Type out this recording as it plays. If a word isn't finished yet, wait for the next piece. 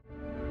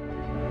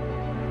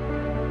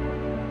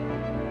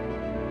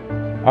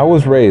I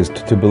was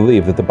raised to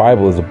believe that the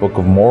Bible is a book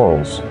of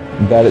morals,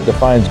 that it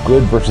defines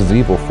good versus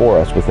evil for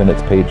us within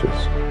its pages.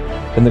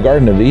 In the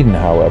Garden of Eden,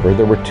 however,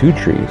 there were two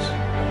trees.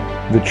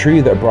 The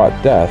tree that brought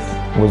death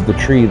was the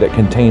tree that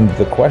contained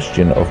the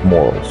question of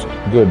morals,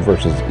 good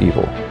versus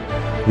evil.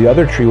 The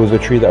other tree was a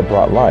tree that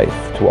brought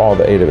life to all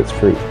that ate of its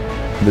fruit,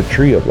 the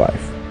tree of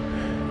life.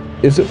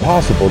 Is it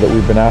possible that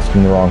we've been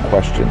asking the wrong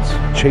questions,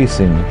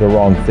 chasing the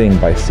wrong thing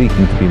by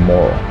seeking to be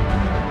moral?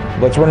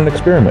 Let's run an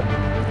experiment.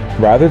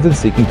 Rather than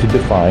seeking to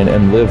define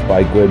and live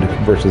by good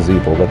versus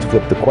evil, let's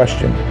flip the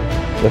question.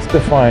 Let's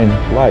define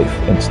life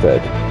instead.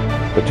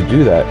 But to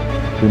do that,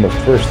 we must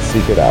first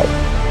seek it out.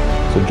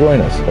 So join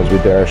us as we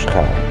derish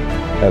chai,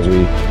 as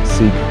we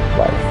seek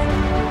life.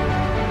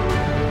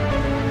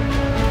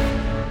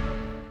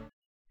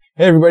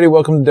 Hey everybody,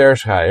 welcome to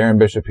Derish Chai. Aaron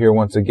Bishop here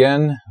once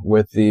again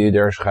with the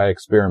Derish Chai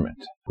experiment.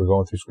 We're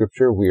going through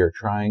scripture. We are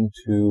trying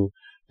to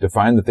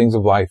define the things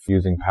of life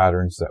using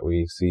patterns that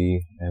we see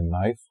in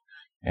life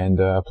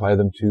and apply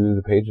them to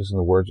the pages and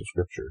the words of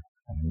scripture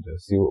and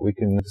see what we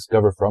can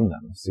discover from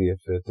them. See if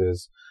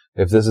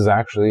this is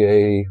actually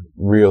a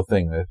real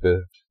thing, if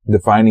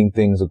defining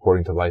things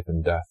according to life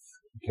and death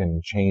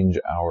can change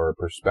our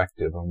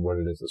perspective on what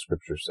it is the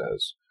scripture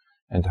says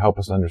and to help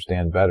us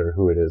understand better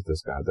who it is,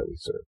 this God that we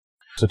serve.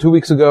 So 2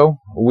 weeks ago,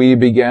 we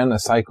began a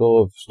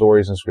cycle of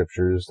stories and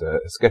scriptures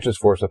that sketches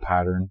for us a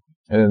pattern.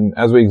 And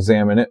as we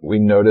examine it, we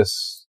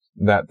notice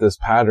that this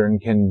pattern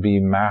can be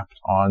mapped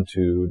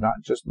onto not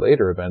just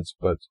later events,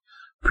 but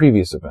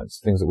previous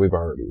events, things that we've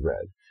already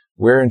read.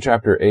 We're in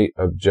chapter 8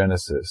 of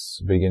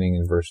Genesis, beginning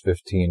in verse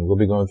 15. We'll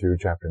be going through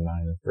chapter 9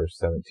 and verse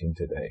 17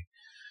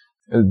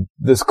 today.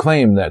 This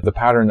claim that the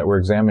pattern that we're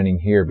examining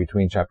here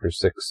between chapter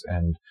 6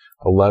 and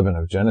 11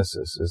 of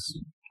Genesis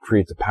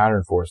creates a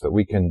pattern for us that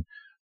we can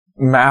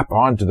map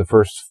onto the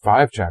first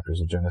 5 chapters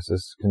of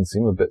Genesis can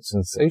seem a bit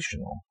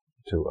sensational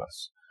to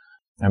us.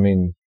 I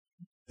mean,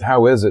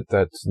 how is it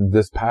that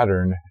this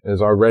pattern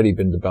has already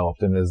been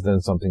developed and is then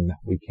something that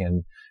we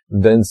can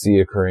then see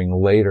occurring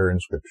later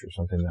in scripture,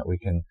 something that we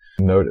can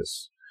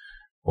notice?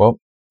 Well,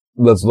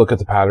 let's look at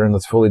the pattern,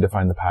 let's fully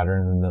define the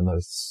pattern, and then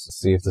let's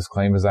see if this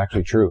claim is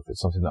actually true, if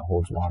it's something that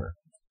holds water.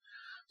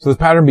 So this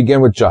pattern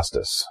began with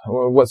justice,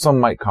 or what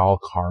some might call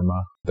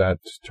karma. That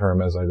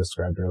term, as I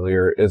described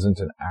earlier, isn't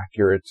an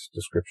accurate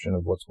description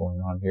of what's going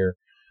on here.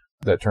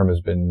 That term has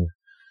been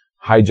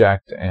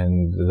hijacked,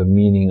 and the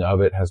meaning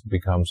of it has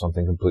become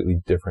something completely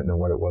different than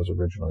what it was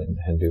originally in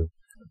the Hindu.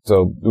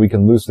 So we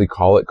can loosely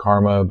call it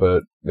karma,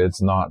 but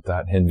it's not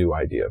that Hindu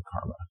idea of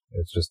karma.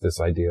 It's just this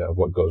idea of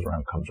what goes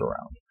around comes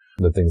around.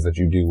 The things that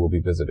you do will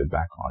be visited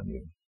back on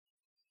you.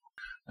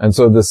 And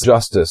so this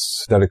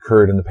justice that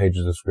occurred in the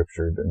pages of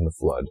scripture in the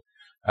flood,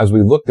 as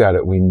we looked at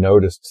it, we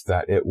noticed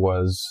that it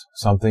was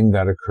something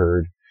that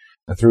occurred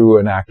through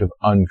an act of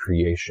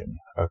uncreation,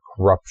 a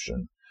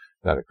corruption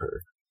that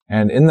occurred.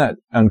 And in that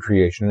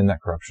uncreation, in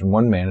that corruption,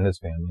 one man and his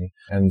family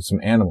and some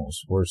animals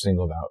were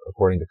singled out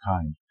according to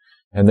kind.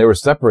 And they were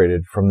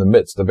separated from the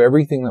midst of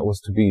everything that was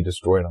to be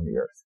destroyed on the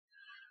earth.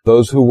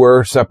 Those who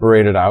were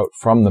separated out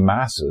from the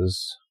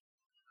masses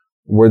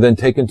were then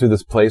taken to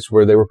this place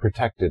where they were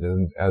protected,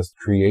 and as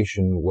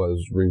creation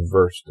was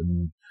reversed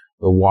and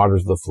the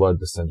waters of the flood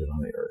descended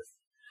on the earth.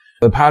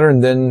 The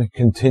pattern then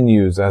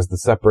continues as the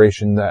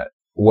separation that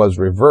was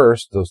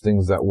reversed, those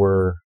things that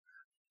were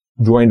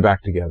joined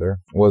back together,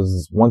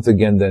 was once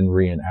again then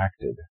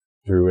reenacted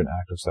through an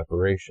act of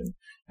separation,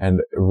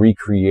 and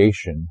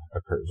recreation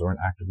occurs, or an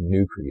act of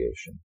new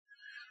creation,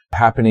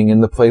 happening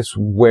in the place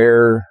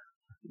where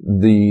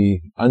the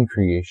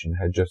uncreation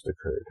had just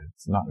occurred.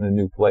 It's not in a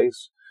new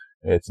place.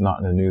 It's not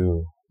in a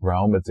new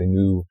realm. It's a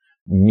new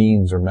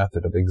means or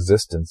method of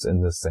existence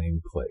in the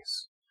same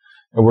place.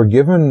 And we're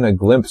given a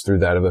glimpse through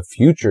that of a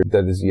future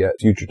that is yet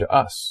future to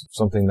us,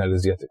 something that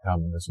is yet to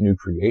come in this new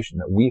creation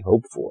that we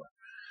hope for.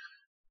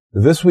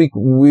 This week,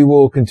 we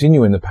will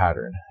continue in the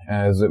pattern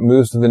as it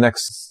moves to the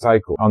next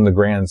cycle on the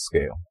grand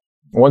scale.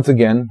 Once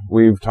again,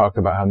 we've talked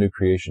about how new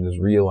creation is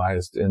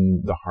realized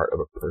in the heart of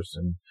a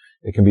person.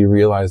 It can be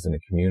realized in a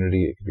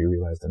community. It can be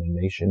realized in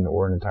a nation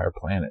or an entire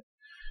planet.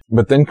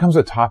 But then comes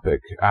a topic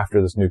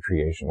after this new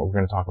creation, what we're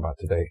going to talk about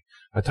today,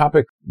 a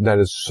topic that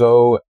is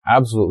so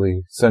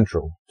absolutely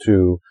central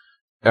to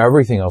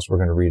everything else we're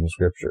going to read in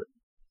Scripture.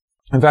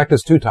 In fact,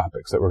 there's 2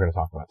 topics that we're going to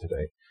talk about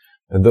today.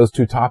 And those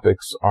 2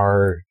 topics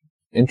are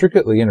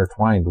intricately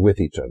intertwined with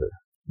each other.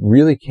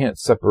 Really can't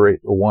separate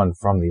the one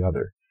from the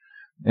other.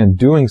 And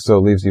doing so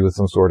leaves you with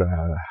some sort of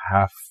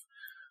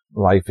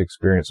half-life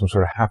experience, some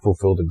sort of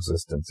half-fulfilled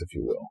existence, if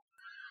you will.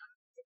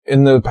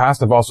 In the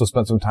past, I've also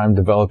spent some time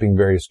developing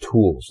various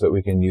tools that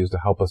we can use to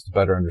help us to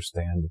better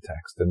understand the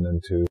text and then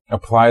to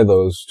apply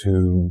those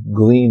to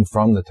glean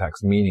from the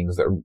text meanings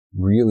that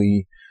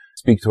really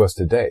speak to us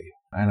today.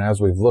 And as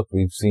we've looked,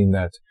 we've seen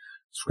that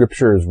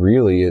Scripture is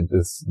really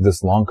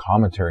this long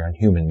commentary on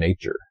human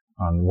nature,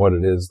 on what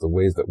it is, the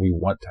ways that we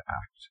want to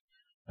act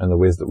and the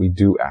ways that we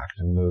do act,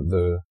 and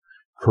the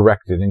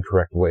correct and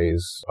incorrect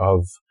ways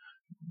of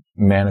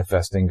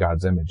manifesting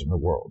God's image in the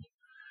world.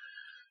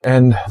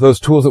 And those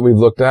tools that we've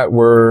looked at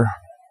were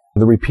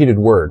The repeated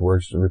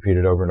words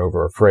repeated over and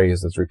over, a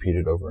phrase that's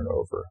repeated over and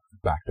over,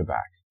 back to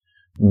back.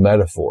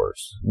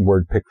 Metaphors,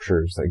 word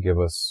pictures that give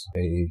us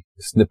a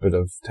snippet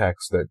of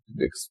text that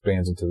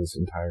expands into this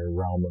entire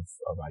realm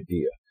of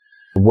idea.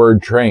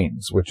 Word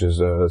trains, which is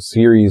a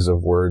series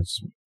of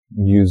words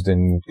used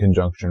in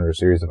conjunction, or a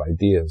series of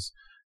ideas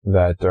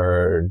that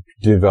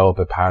develop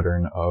a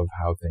pattern of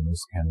how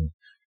things can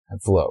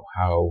flow,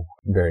 how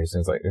various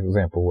things, like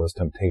example was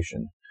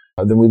temptation.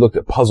 Then we looked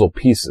at puzzle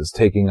pieces,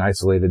 taking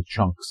isolated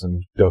chunks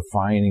and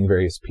defining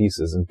various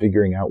pieces and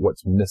figuring out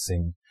what's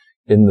missing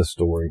in the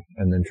story,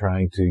 and then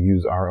trying to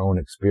use our own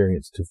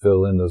experience to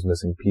fill in those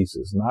missing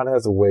pieces, not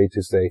as a way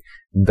to say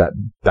that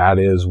that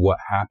is what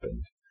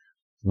happened,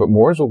 but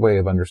more as a way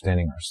of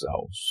understanding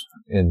ourselves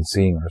and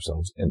seeing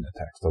ourselves in the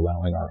text,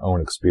 allowing our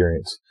own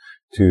experience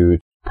to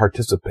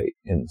participate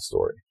in the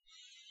story.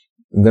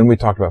 And then we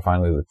talked about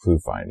finally the clue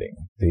finding,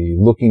 the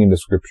looking into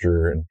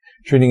scripture and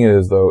treating it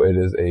as though it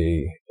is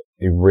a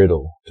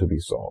riddle to be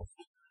solved,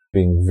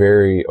 being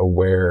very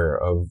aware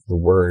of the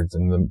words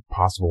and the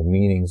possible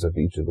meanings of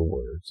each of the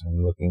words,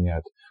 and looking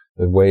at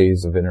the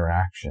ways of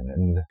interaction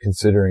and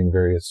considering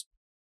various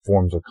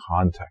forms of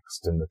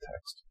context in the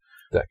text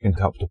that can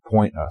help to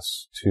point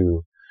us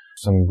to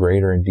some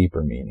greater and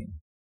deeper meaning.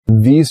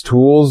 These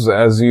tools,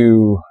 as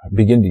you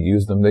begin to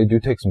use them, they do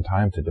take some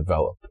time to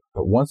develop,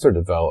 but once they're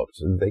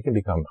developed, they can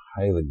become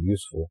highly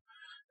useful.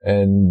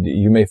 And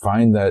you may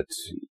find that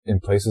in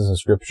places in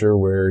scripture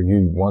where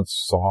you once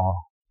saw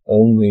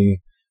only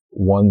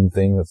one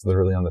thing that's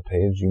literally on the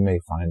page, you may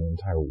find an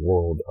entire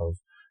world of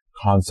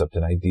concept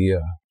and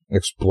idea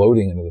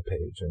exploding into the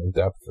page in a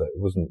depth that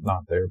was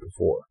not there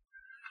before.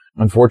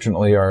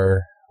 Unfortunately,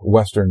 our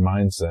Western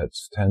mindset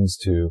tends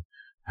to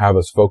have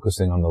us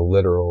focusing on the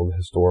literal, the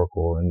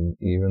historical, and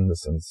even the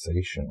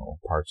sensational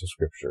parts of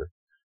scripture,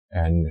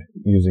 and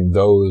using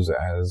those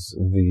as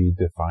the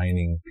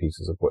defining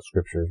pieces of what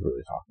scripture is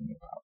really talking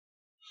about.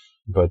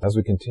 But as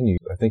we continue,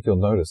 I think you'll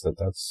notice that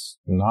that's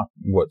not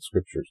what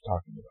scripture is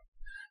talking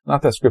about.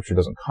 Not that scripture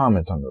doesn't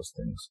comment on those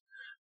things,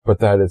 but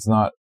that it's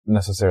not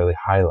necessarily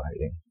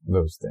highlighting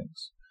those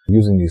things.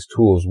 Using these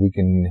tools, we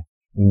can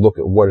look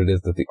at what it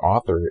is that the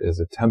author is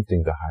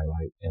attempting to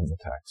highlight in the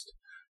text,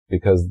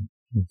 because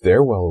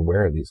they're well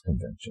aware of these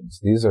conventions.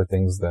 These are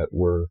things that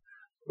were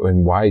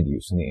in wide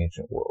use in the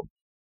ancient world.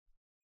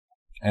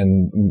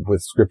 And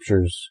with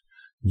scripture's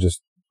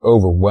just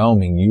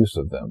overwhelming use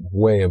of them,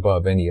 way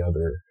above any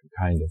other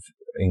kind of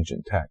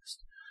ancient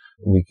text,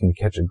 we can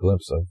catch a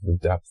glimpse of the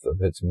depth of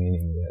its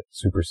meaning that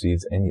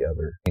supersedes any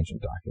other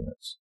ancient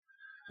documents.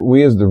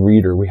 We as the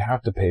reader, we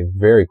have to pay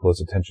very close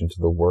attention to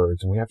the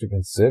words, and we have to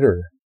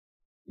consider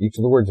each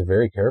of the words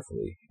very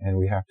carefully, and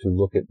we have to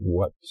look at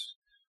what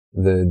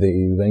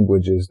the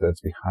language is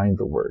that's behind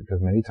the word,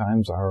 because many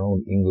times our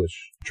own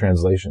English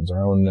translations,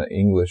 our own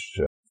English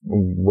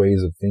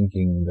ways of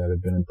thinking that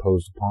have been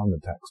imposed upon the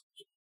text,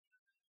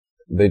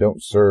 they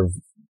don't serve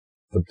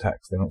the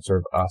text. They don't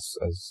serve us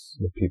as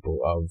the people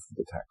of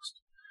the text.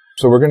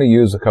 So we're going to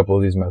use a couple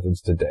of these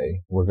methods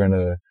today. We're going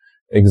to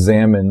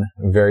examine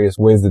various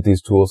ways that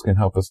these tools can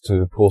help us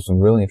to pull some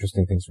really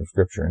interesting things from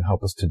scripture and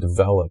help us to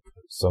develop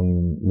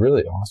some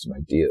really awesome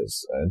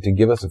ideas, to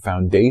give us a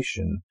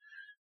foundation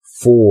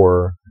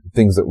for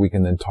things that we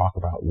can then talk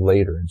about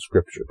later in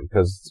scripture.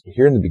 Because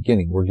here in the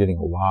beginning, we're getting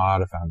a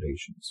lot of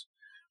foundations.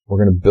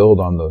 We're going to build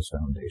on those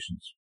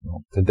foundations.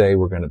 Well, today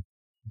we're going to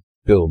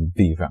build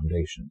the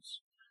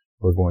foundations.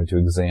 We're going to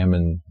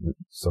examine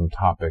some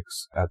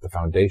topics at the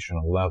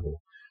foundational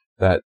level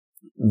that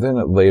then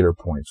at later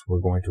points we're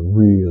going to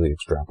really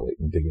extrapolate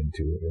and dig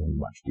into it in a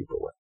much deeper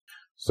way.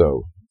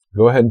 So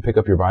go ahead and pick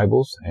up your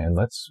Bibles and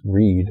let's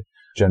read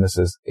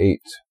Genesis 8,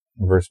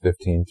 verse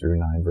 15 through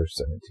 9, verse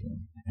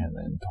 17, and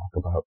then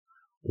talk about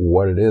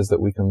what it is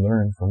that we can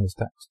learn from this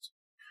text.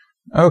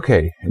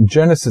 Okay,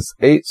 Genesis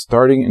 8,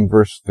 starting in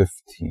verse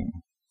 15.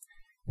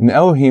 And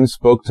Elohim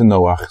spoke to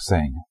Noach,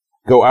 saying,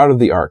 Go out of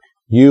the ark,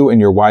 you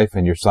and your wife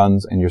and your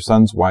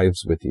sons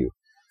wives with you.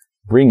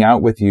 Bring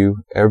out with you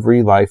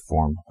every life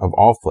form of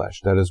all flesh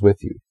that is with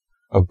you,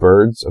 of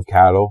birds, of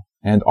cattle,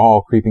 and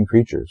all creeping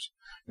creatures,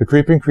 the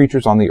creeping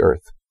creatures on the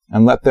earth,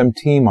 and let them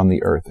teem on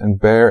the earth,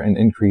 and bear and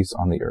increase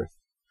on the earth.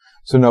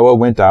 So Noah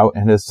went out,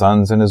 and his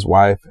sons and his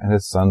wife and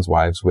his sons'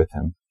 wives with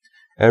him.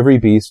 Every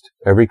beast,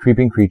 every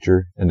creeping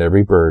creature, and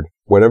every bird,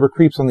 whatever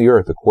creeps on the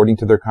earth according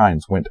to their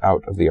kinds, went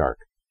out of the ark.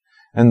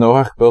 And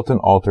Noach built an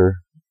altar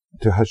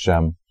to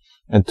Hashem,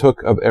 and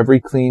took of every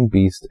clean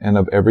beast and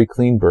of every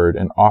clean bird,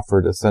 and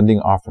offered ascending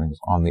offerings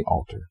on the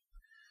altar.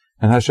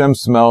 And Hashem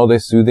smelled a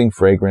soothing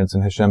fragrance,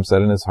 and Hashem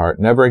said in his heart,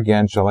 Never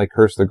again shall I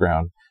curse the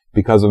ground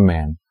because of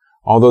man,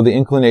 although the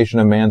inclination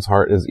of man's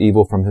heart is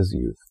evil from his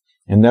youth,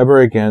 and never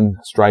again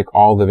strike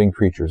all living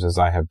creatures as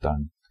I have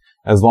done.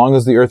 As long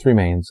as the earth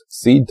remains,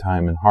 seed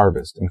time and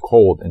harvest, and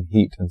cold and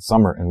heat, and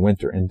summer and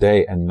winter, and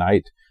day and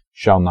night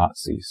shall not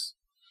cease.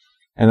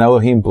 And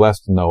Elohim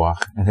blessed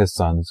Noach and his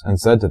sons, and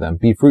said to them,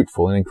 Be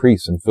fruitful, and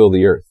increase, and fill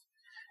the earth.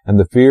 And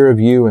the fear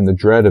of you and the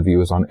dread of you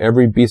is on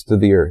every beast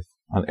of the earth,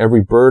 on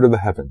every bird of the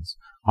heavens,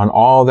 on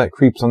all that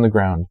creeps on the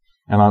ground,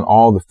 and on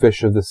all the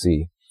fish of the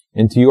sea.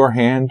 Into your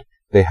hand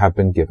they have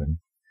been given.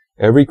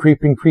 Every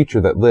creeping creature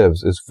that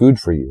lives is food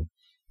for you.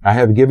 I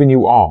have given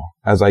you all,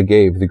 as I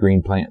gave the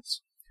green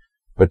plants.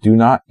 But do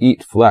not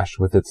eat flesh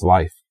with its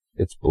life,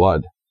 its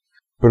blood.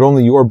 But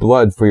only your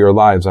blood for your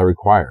lives I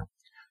require.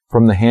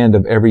 From the hand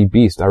of every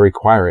beast I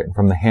require it, and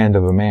from the hand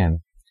of a man.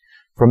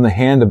 From the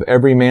hand of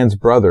every man's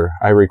brother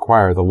I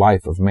require the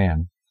life of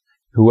man.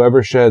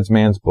 Whoever sheds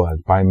man's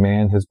blood, by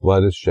man his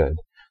blood is shed.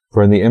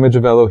 For in the image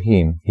of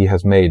Elohim he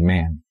has made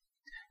man.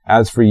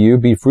 As for you,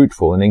 be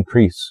fruitful and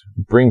increase.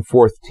 Bring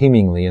forth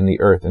teemingly in the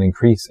earth and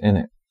increase in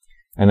it.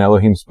 And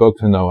Elohim spoke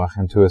to Noah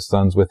and to his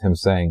sons with him,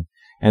 saying,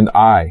 And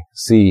I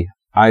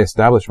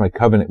establish my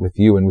covenant with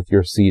you and with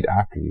your seed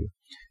after you,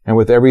 and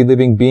with every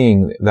living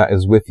being that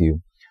is with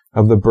you,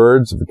 of the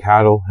birds, of the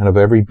cattle, and of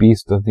every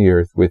beast of the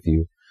earth with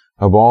you,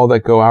 of all that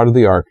go out of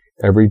the ark,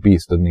 every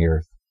beast of the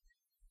earth.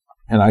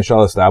 And I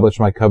shall establish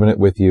my covenant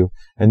with you,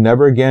 and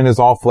never again is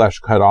all flesh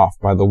cut off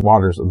by the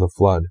waters of the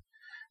flood,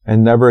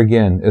 and never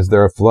again is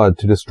there a flood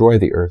to destroy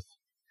the earth.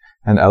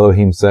 And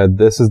Elohim said,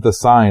 This is the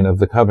sign of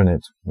the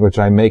covenant, which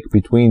I make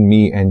between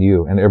me and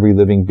you, and every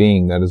living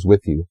being that is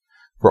with you,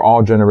 for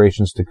all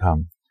generations to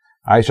come.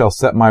 I shall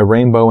set my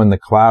rainbow in the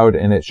cloud,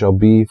 and it shall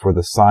be for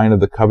the sign of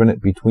the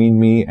covenant between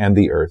me and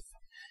the earth.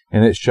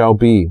 And it shall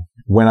be,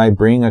 when I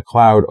bring a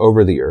cloud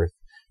over the earth,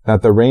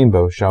 that the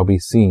rainbow shall be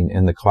seen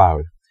in the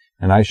cloud.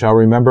 And I shall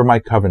remember my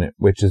covenant,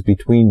 which is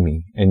between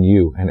me and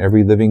you and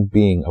every living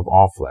being of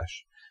all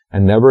flesh,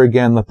 and never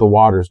again let the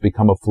waters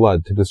become a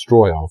flood to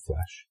destroy all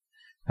flesh.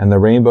 And the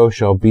rainbow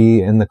shall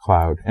be in the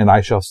cloud, and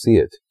I shall see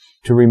it,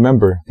 to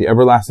remember the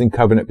everlasting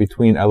covenant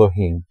between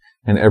Elohim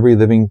and every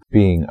living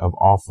being of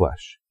all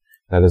flesh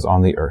that is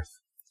on the earth.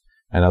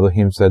 And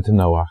Elohim said to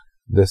Noah,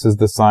 This is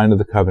the sign of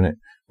the covenant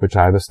which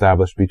I have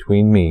established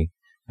between me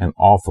and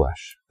all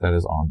flesh that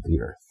is on the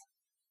earth.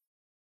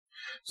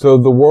 So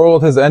the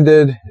world has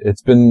ended.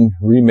 It's been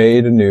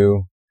remade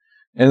anew.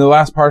 In the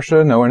last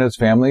Parsha, Noah and his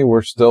family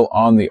were still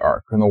on the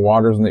ark, and the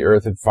waters on the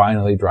earth had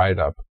finally dried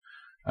up.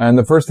 And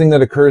the first thing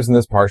that occurs in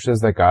this Parsha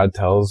is that God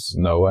tells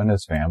Noah and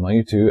his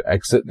family to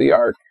exit the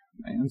ark.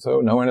 And so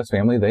Noah and his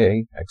family,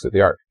 they exit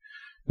the ark.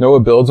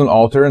 Noah builds an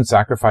altar and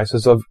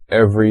sacrifices of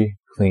every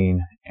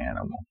clean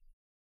animal.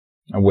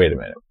 And wait a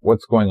minute,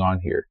 what's going on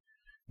here?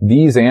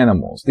 These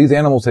animals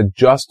had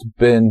just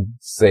been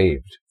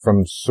saved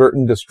from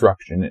certain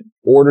destruction in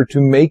order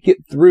to make it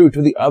through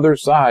to the other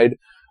side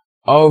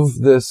of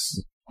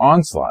this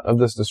onslaught, of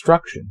this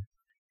destruction.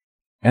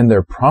 And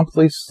they're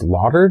promptly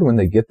slaughtered when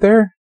they get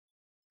there?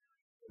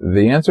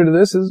 The answer to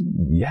this is,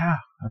 yeah,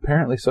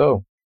 apparently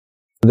so.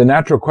 The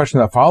natural question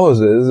that follows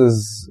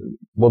is,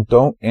 well,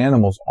 don't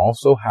animals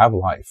also have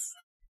life?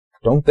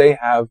 Don't they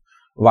have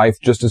life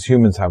just as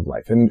humans have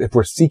life? And if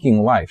we're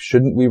seeking life,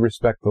 shouldn't we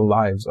respect the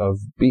lives of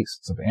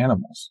beasts, of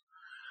animals?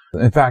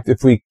 In fact,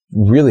 if we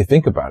really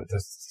think about it,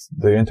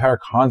 the entire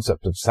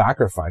concept of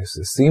sacrifice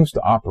seems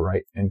to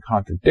operate in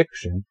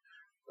contradiction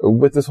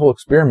with this whole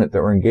experiment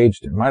that we're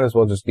engaged in. Might as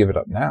well just give it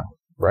up now,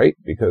 right?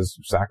 Because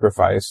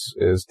sacrifice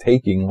is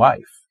taking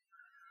life.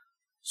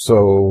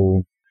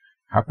 So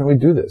how can we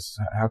do this?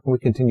 How can we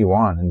continue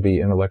on and be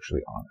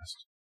intellectually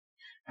honest?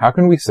 How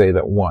can we say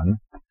that, one,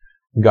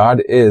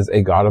 God is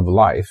a God of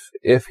life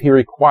if he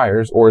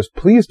requires or is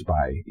pleased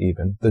by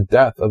even the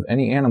death of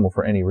any animal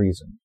for any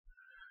reason?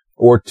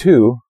 Or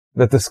two,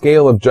 that the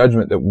scale of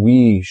judgment that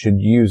we should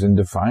use in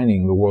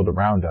defining the world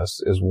around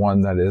us is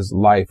one that is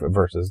life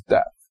versus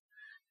death.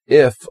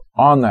 If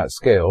on that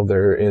scale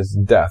there is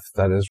death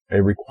that is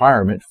a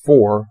requirement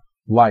for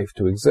life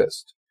to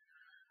exist.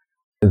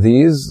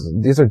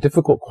 These are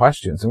difficult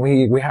questions, and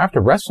we have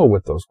to wrestle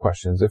with those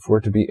questions if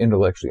we're to be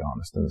intellectually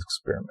honest in this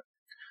experiment.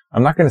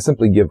 I'm not going to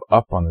simply give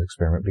up on the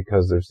experiment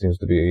because there seems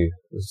to be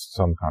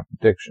some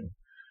contradiction.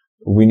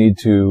 We need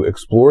to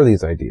explore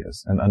these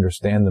ideas and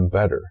understand them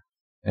better.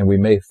 And we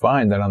may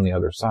find that on the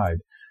other side,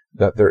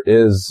 that there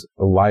is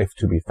a life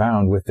to be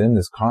found within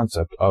this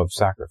concept of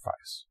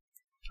sacrifice.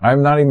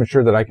 I'm not even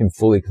sure that I can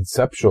fully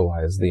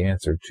conceptualize the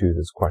answer to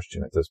this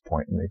question at this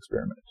point in the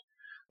experiment.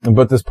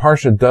 But this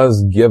Parsha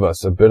does give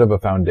us a bit of a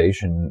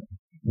foundation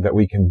that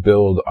we can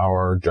build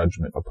our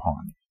judgment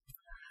upon.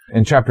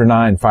 In chapter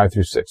 9,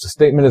 5-6, a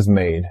statement is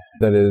made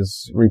that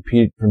is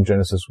repeated from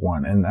Genesis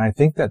 1, and I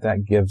think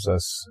that gives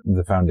us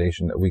the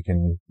foundation that we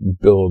can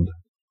build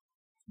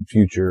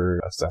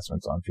future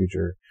assessments on,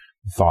 future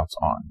thoughts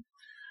on.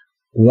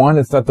 One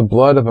is that the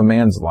blood of a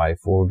man's life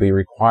will be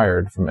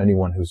required from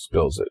anyone who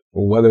spills it,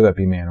 whether that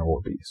be man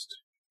or beast.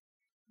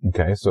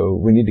 Okay, so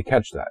we need to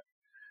catch that.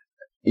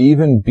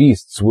 Even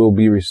beasts will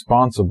be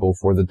responsible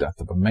for the death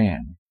of a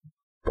man,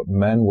 but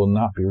men will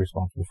not be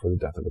responsible for the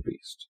death of a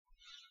beast.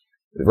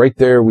 Right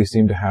there, we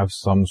seem to have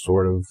some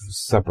sort of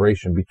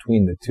separation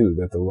between the two,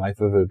 that the life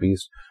of a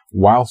beast,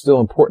 while still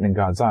important in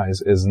God's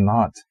eyes, is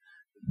not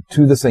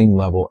to the same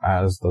level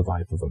as the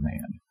life of a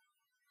man.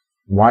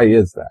 Why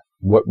is that?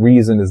 What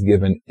reason is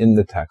given in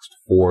the text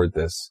for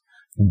this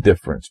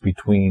difference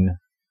between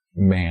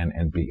man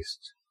and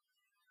beast?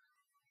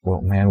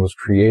 Well, man was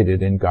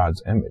created in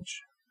God's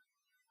image.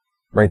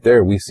 Right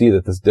there, we see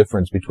that this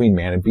difference between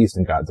man and beast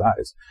in God's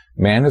eyes.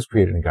 Man is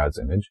created in God's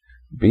image.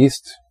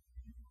 Beast,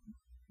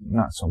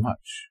 not so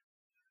much.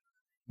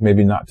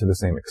 Maybe not to the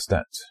same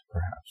extent,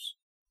 perhaps.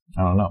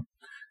 I don't know.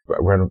 But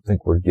I don't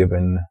think we're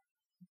given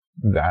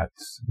that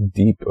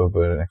deep of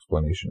an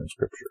explanation in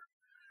Scripture.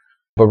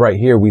 But right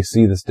here, we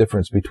see this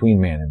difference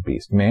between man and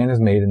beast. Man is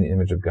made in the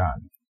image of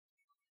God.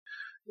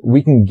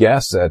 We can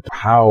guess at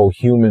how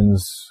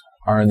humans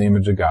are in the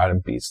image of God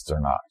and beasts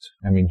are not.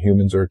 I mean,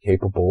 humans are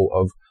capable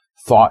of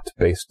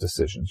thought-based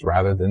decisions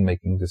rather than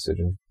making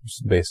decisions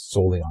based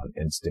solely on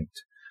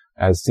instinct,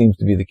 as seems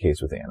to be the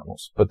case with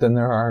animals. But then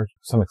there are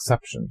some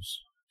exceptions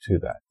to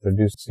that. There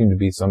do seem to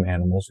be some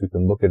animals who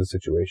can look at a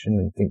situation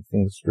and think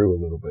things through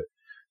a little bit,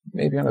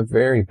 maybe on a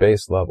very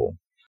base level.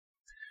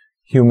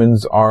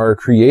 Humans are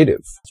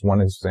creative. One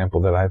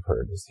example that I've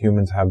heard is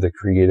humans have the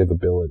creative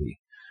ability.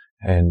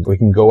 And we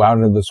can go out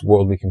into this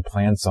world, we can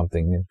plan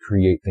something and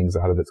create things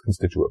out of its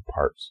constituent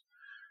parts.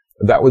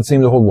 That would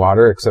seem to hold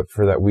water, except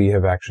for that we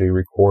have actually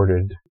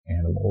recorded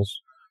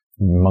animals,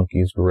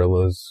 monkeys,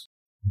 gorillas,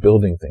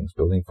 building things,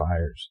 building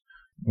fires,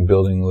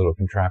 building little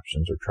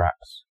contraptions or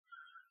traps.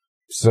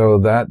 So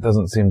that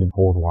doesn't seem to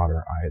hold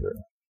water either.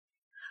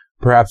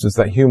 Perhaps it's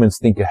that humans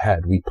think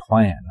ahead, we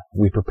plan,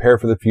 we prepare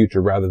for the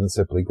future rather than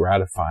simply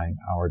gratifying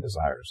our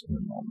desires in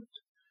the moment.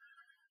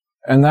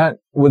 And that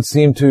would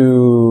seem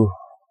to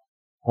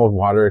hold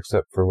water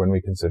except for when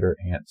we consider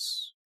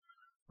ants,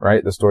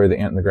 right? The story of the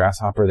ant and the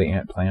grasshopper. The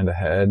ant planned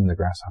ahead and the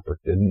grasshopper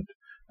didn't.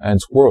 And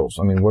squirrels.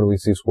 I mean, what do we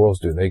see squirrels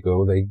do? They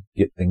go, they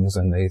get things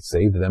and they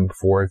save them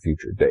for a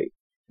future date.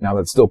 Now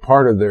that's still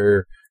part of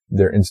their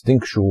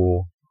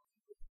instinctual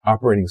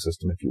operating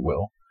system, if you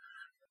will,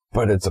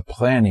 but it's a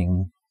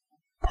planning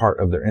part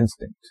of their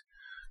instinct.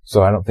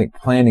 So I don't think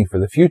planning for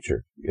the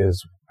future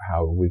is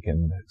how we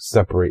can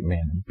separate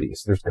man and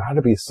beast. There's got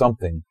to be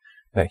something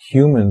that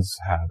humans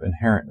have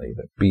inherently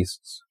that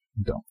beasts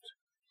don't.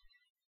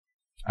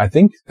 I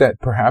think that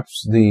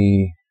perhaps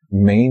the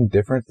main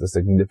difference, the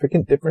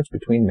significant difference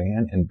between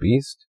man and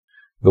beast,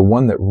 the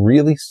one that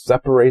really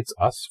separates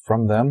us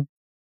from them,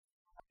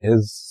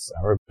 is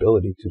our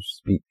ability to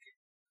speak.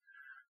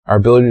 Our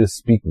ability to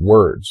speak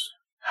words.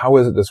 How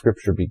is it the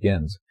Scripture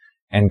begins?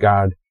 And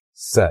God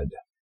said.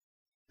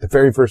 The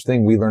very first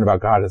thing we learn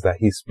about God is that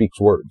He speaks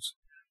words,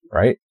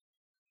 right?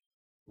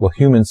 Well,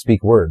 humans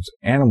speak words.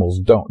 Animals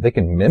don't. They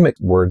can mimic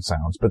word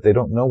sounds, but they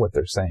don't know what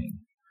they're saying.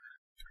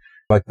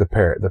 Like the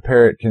parrot. The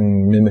parrot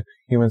can mimic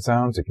human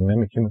sounds. It can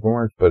mimic human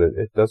words, but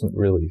it doesn't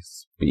really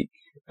speak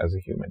as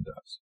a human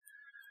does.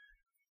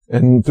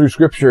 And through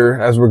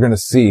Scripture, as we're going to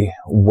see,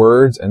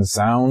 words and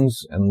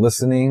sounds and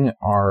listening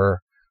are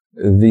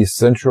the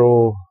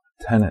central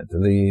tenet,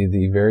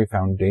 the very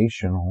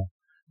foundational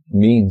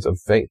means of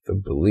faith,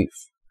 of belief.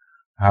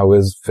 How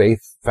is faith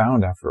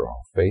found after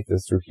all? Faith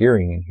is through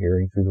hearing, and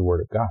hearing through the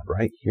Word of God,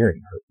 right?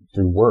 Hearing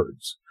through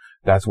words.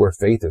 That's where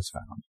faith is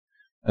found.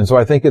 And so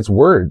I think it's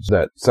words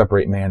that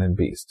separate man and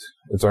beast.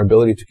 It's our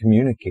ability to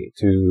communicate,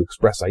 to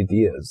express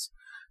ideas.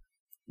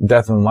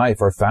 Death and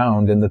life are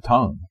found in the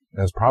tongue,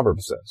 as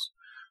Proverbs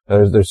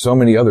says. There's so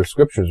many other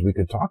scriptures we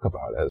could talk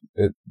about as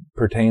it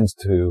pertains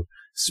to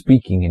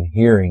speaking and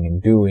hearing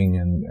and doing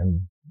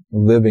and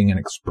living and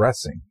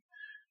expressing.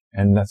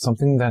 And that's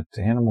something that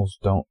animals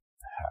don't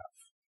have.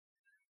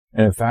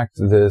 And in fact,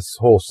 this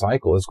whole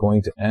cycle is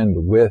going to end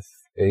with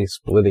a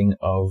splitting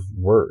of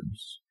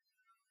words,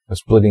 a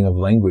splitting of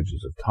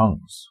languages, of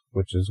tongues,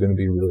 which is going to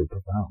be really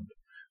profound.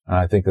 And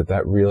I think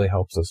that really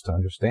helps us to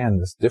understand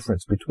this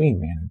difference between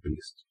man and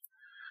beast.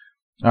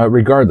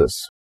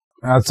 Regardless,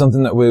 that's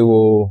something that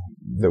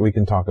we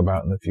can talk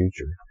about in the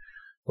future.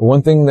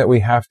 One thing that we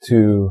have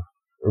to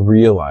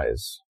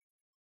realize,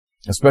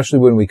 especially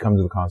when we come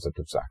to the concept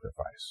of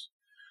sacrifice,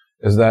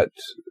 is that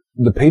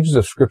the pages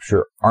of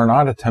Scripture are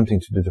not attempting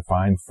to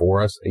define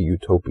for us a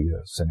utopia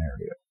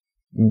scenario.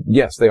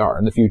 Yes, they are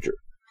in the future.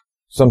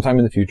 Sometime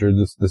in the future,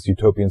 this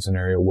utopian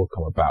scenario will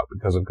come about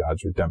because of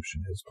God's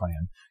redemption, His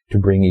plan to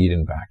bring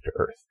Eden back to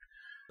earth.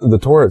 The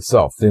Torah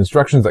itself, the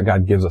instructions that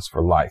God gives us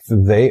for life,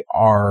 they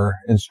are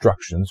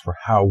instructions for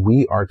how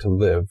we are to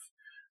live,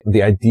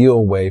 the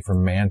ideal way for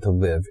man to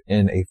live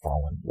in a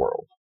fallen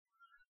world.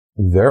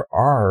 There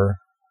are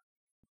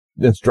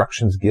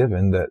instructions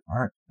given that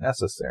aren't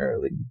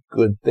necessarily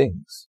good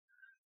things.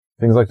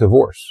 Things like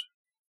divorce.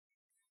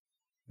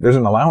 There's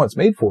an allowance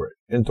made for it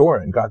in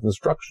Torah, in God's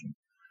instruction.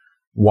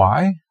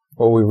 Why?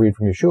 Well, we read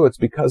from Yeshua, it's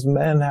because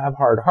men have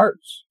hard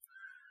hearts.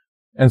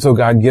 And so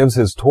God gives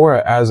His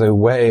Torah as a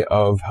way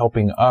of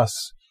helping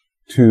us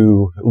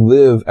to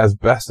live as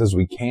best as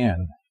we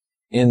can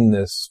in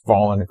this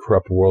fallen and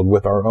corrupt world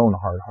with our own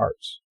hard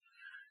hearts.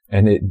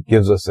 And it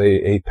gives us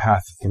a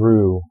path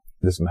through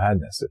this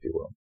madness, if you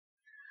will.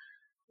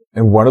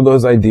 And one of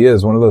those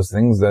ideas, one of those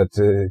things that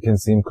can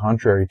seem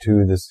contrary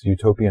to this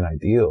utopian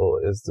ideal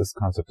is this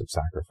concept of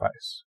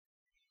sacrifice.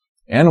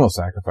 Animal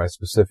sacrifice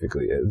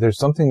specifically. There's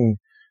something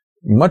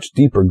much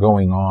deeper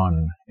going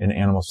on in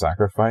animal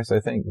sacrifice, I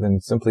think, than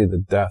simply the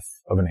death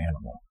of an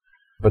animal.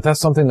 But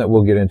that's something that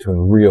we'll get into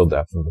in real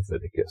depth in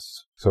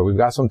Leviticus. So we've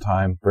got some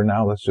time. For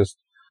now, let's just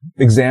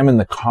examine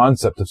the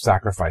concept of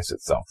sacrifice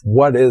itself.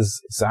 What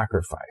is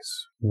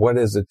sacrifice? What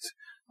is it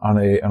on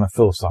a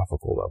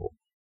philosophical level?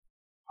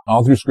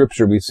 All through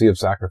Scripture, we see of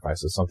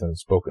sacrifice as something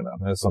that's spoken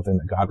of, and it's something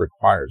that God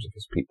requires of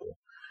His people.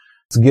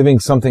 It's giving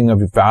something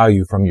of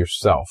value from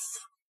yourself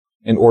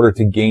in order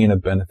to gain a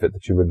benefit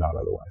that you would not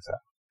otherwise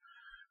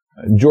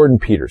have. Jordan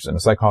Peterson, a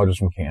psychologist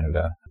from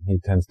Canada, he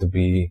tends to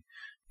be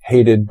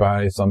hated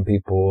by some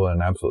people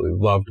and absolutely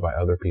loved by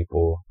other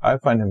people. I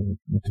find him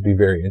to be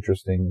very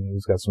interesting.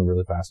 He's got some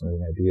really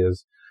fascinating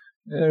ideas.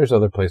 There's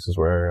other places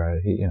where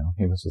he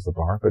misses the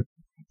bar, but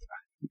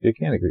you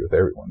can't agree with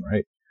everyone,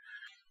 right?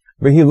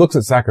 But he looks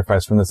at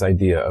sacrifice from this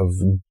idea of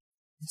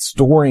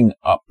storing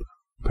up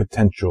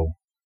potential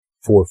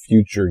for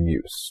future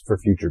use, for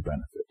future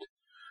benefit.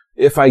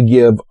 If I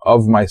give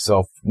of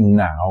myself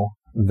now,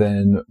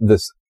 then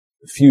this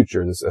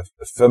future, this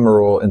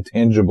ephemeral,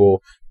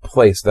 intangible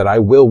place that I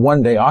will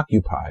one day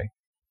occupy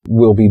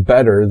will be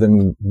better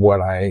than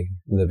what I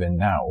live in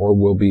now, or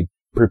will be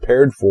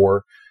prepared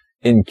for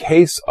in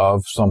case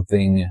of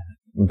something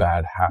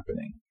bad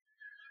happening.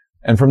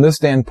 And from this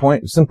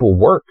standpoint, simple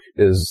work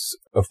is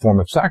a form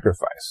of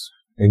sacrifice,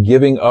 a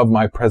giving of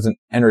my present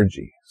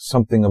energy,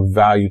 something of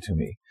value to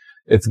me.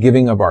 It's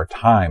giving of our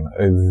time,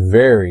 a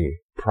very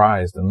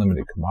prized and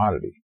limited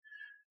commodity,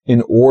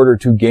 in order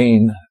to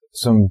gain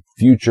some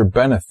future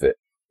benefit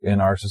in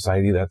our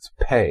society. That's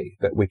pay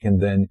that we can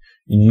then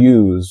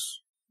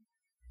use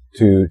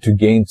to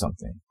gain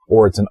something.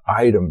 Or it's an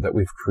item that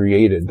we've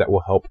created that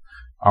will help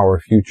our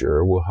future,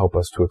 or will help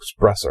us to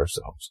express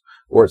ourselves.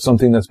 Or it's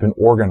something that's been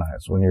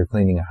organized when you're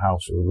cleaning a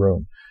house or a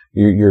room.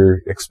 You're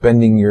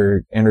expending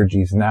your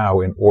energies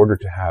now in order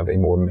to have a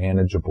more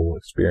manageable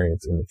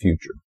experience in the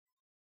future.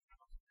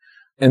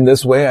 In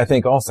this way, I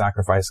think all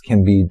sacrifice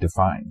can be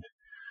defined.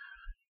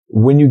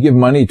 When you give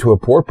money to a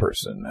poor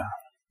person,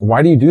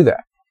 why do you do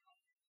that?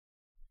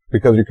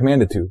 Because you're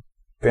commanded to.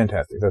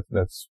 Fantastic.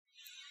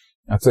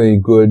 That's a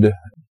good,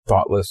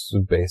 thoughtless,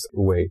 basic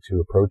way to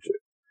approach it.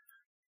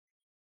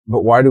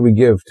 But why do we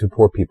give to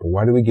poor people?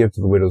 Why do we give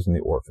to the widows and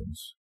the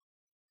orphans?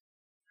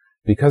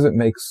 Because it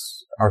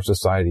makes our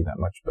society that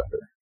much better.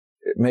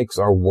 It makes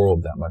our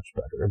world that much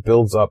better. It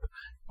builds up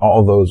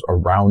all those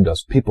around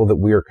us, people that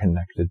we are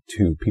connected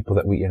to, people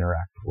that we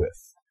interact with.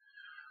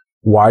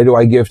 Why do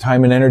I give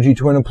time and energy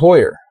to an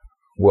employer?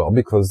 Well,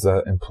 because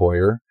the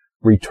employer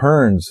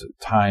returns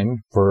time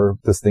for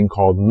this thing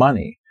called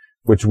money,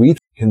 which we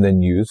can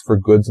then use for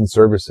goods and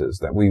services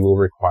that we will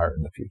require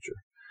in the future.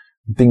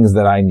 Things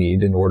that I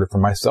need in order for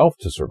myself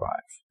to survive.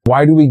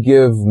 Why do we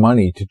give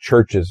money to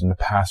churches and to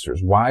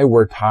pastors? Why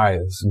were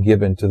tithes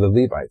given to the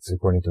Levites,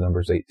 according to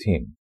Numbers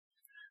 18?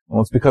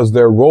 Well, it's because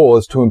their role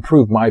is to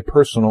improve my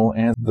personal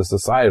and the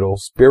societal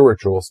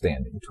spiritual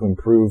standing, to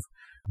improve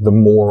the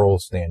moral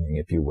standing,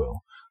 if you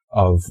will,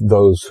 of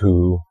those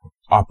who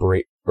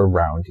operate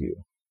around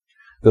you.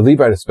 The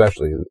Levite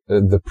especially,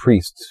 the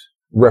priest,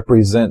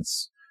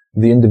 represents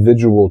the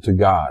individual to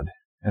God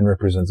and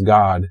represents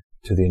God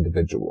to the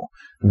individual.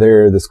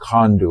 They're this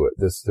conduit,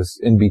 this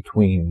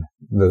in-between,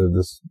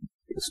 this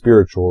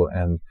spiritual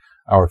and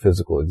our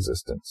physical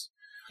existence.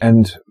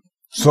 And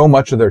so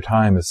much of their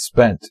time is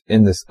spent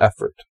in this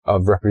effort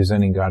of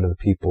representing God to the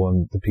people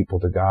and the people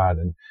to God,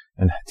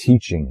 and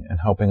teaching and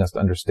helping us to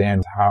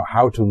understand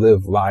how to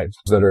live lives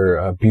that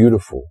are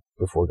beautiful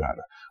before God,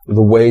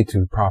 the way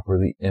to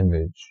properly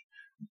image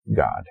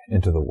God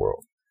into the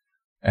world.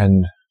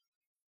 And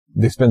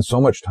they spend so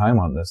much time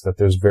on this that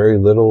there's very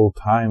little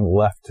time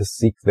left to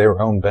seek their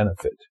own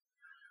benefit.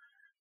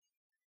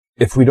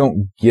 If we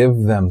don't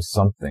give them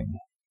something,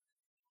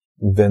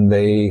 then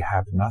they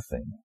have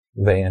nothing.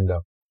 They end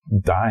up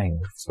dying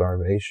of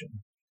starvation.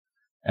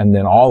 And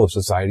then all of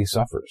society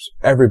suffers.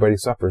 Everybody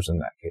suffers in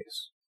that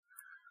case.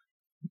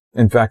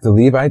 In fact, the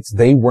Levites,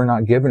 they were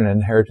not given an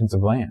inheritance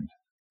of land.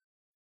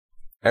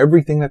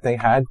 Everything that they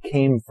had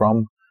came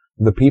from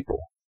the people,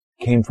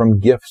 came from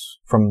gifts,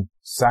 from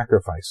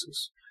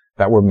sacrifices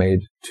that were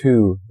made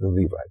to the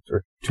Levites,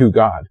 or to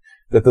God,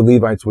 that the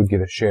Levites would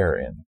get a share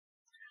in.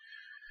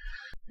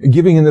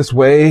 Giving in this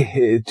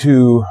way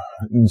to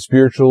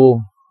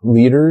spiritual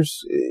leaders,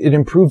 it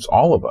improves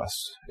all of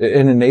us. It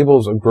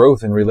enables a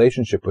growth in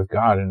relationship with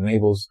God. It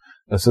enables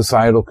a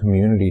societal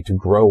community to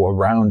grow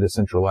around a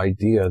central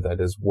idea that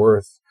is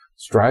worth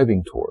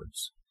striving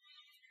towards.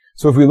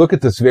 So if we look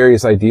at this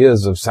various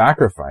ideas of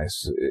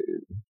sacrifice,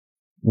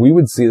 we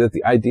would see that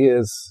the idea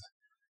is,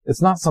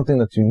 it's not something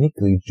that's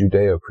uniquely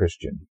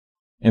Judeo-Christian.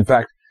 In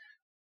fact,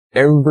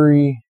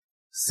 every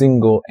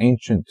single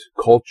ancient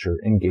culture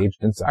engaged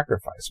in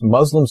sacrifice.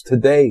 Muslims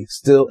today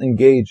still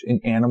engage in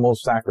animal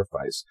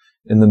sacrifice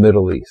in the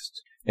Middle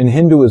East. In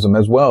Hinduism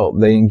as well,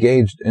 they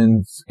engaged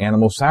in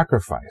animal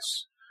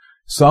sacrifice.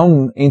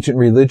 Some ancient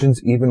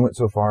religions even went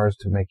so far as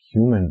to make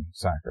human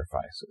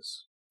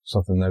sacrifices,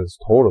 something that is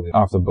totally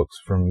off the books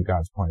from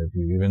God's point of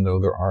view, even though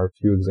there are a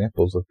few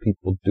examples of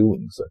people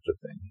doing such a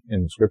thing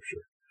in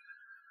Scripture.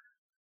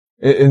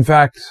 In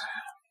fact,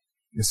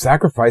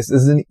 Sacrifice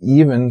isn't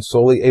even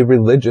solely a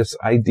religious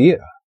idea.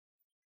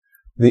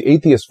 The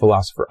atheist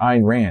philosopher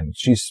Ayn Rand,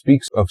 she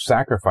speaks of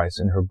sacrifice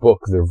in her book,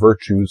 The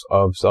Virtues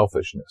of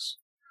Selfishness.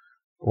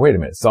 Wait a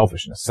minute,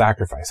 selfishness,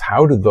 sacrifice,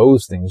 how do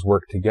those things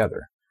work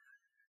together?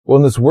 Well,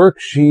 in this work,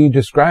 she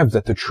describes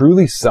that the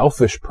truly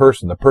selfish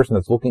person, the person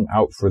that's looking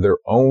out for their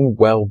own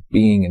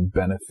well-being and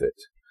benefit,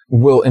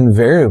 will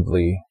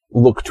invariably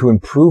look to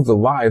improve the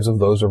lives of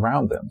those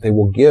around them. They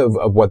will give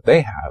of what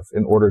they have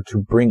in order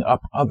to bring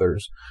up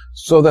others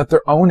so that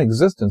their own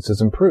existence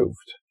is improved.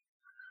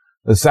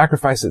 The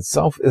sacrifice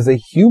itself is a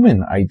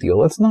human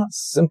ideal. It's not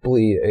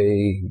simply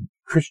a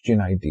Christian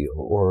ideal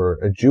or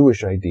a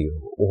Jewish ideal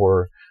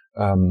or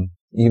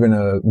even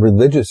a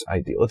religious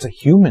ideal. It's a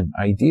human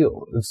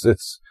ideal.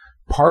 It's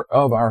part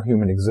of our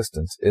human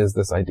existence is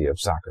this idea of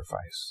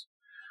sacrifice.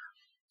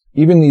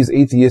 Even these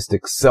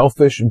atheistic,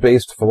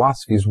 selfish-based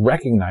philosophies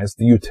recognize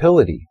the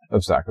utility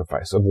of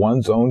sacrifice, of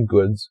one's own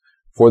goods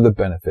for the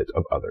benefit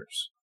of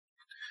others.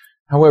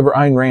 However,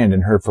 Ayn Rand,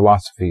 in her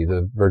philosophy,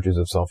 The Virtues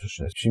of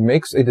Selfishness, she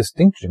makes a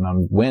distinction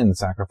on when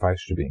sacrifice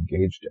should be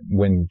engaged in,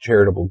 when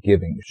charitable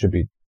giving should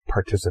be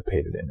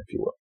participated in, if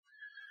you will.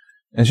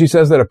 And she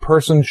says that a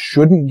person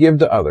shouldn't give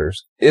to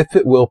others if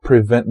it will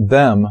prevent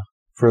them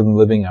from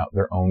living out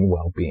their own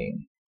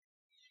well-being.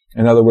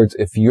 In other words,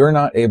 if you're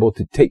not able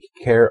to take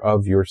care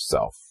of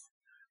yourself,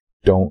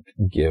 don't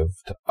give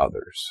to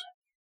others.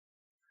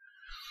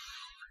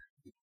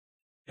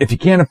 If you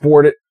can't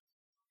afford it,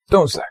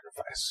 don't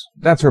sacrifice.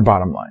 That's her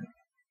bottom line.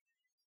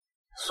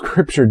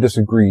 Scripture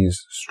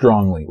disagrees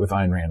strongly with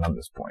Ayn Rand on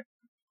this point.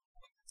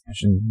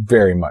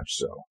 Very much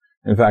so.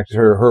 In fact,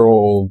 her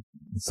whole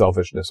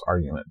selfishness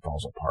argument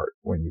falls apart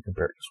when you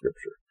compare it to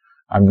Scripture.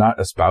 I'm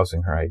not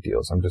espousing her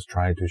ideals. I'm just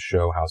trying to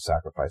show how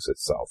sacrifice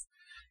itself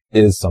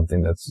is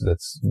something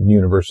that's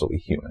universally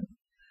human.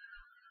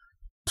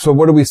 So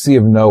what do we see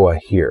of Noah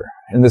here?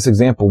 In this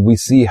example, we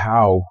see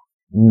how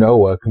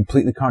Noah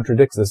completely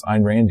contradicts this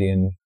Ayn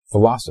Randian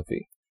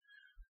philosophy.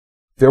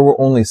 There were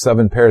only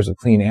 7 pairs of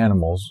clean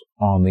animals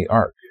on the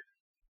ark.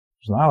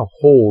 There's not a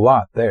whole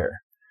lot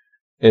there.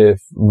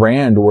 If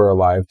Rand were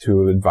alive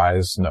to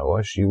advise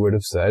Noah, she would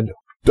have said,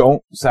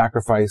 don't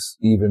sacrifice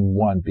even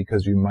one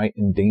because you might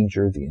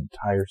endanger the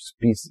entire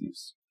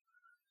species.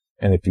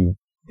 And if you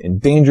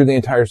endanger the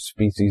entire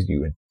species,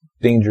 you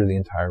endanger the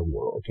entire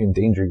world. You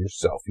endanger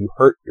yourself. You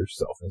hurt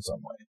yourself in some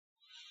way.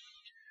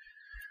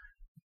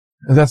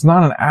 That's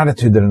not an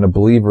attitude that a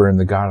believer in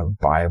the God of the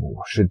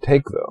Bible should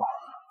take, though.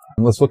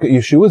 And let's look at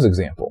Yeshua's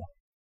example,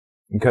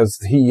 because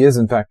he is,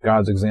 in fact,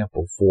 God's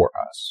example for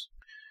us.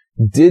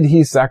 Did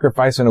he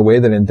sacrifice in a way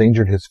that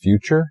endangered his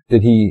future?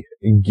 Did he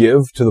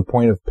give to the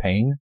point of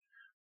pain?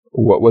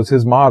 What was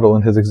his model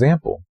and his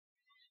example?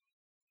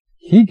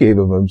 He gave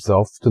of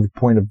himself to the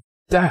point of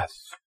death.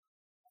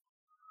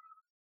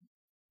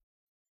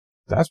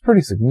 That's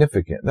pretty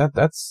significant.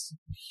 That's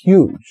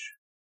huge.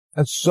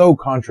 That's so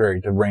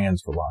contrary to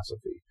Rand's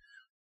philosophy,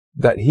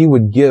 that he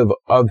would give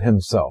of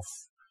himself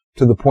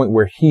to the point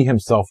where he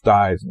himself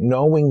dies,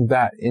 knowing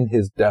that in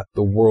his death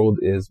the world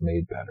is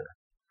made better.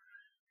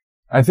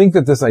 I think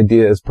that this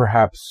idea is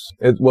perhaps,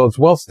 it's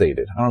well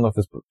stated. I don't know if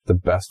it's the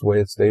best way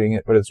of stating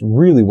it, but it's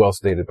really well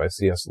stated by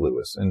C.S.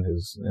 Lewis in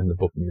the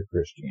book Mere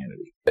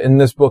Christianity. In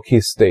this book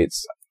he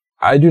states,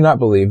 I do not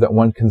believe that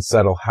one can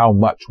settle how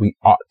much we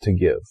ought to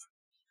give.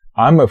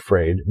 I'm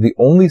afraid the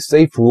only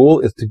safe rule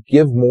is to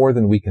give more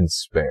than we can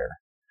spare.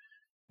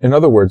 In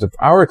other words, if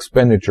our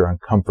expenditure on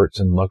comforts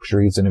and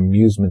luxuries and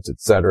amusements,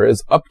 etc.,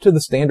 is up to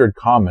the standard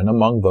common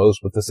among those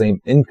with the same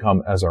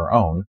income as our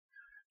own,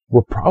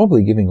 we're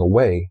probably giving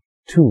away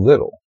too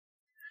little.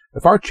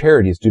 If our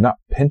charities do not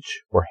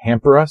pinch or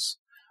hamper us,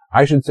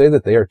 I should say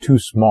that they are too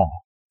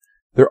small.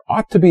 There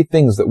ought to be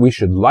things that we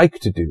should like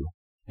to do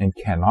and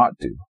cannot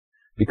do,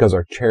 because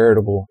our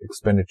charitable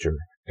expenditure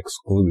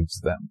excludes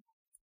them.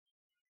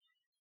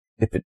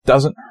 If it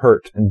doesn't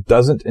hurt and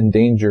doesn't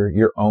endanger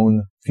your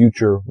own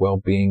future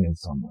well-being in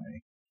some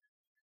way,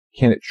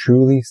 can it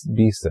truly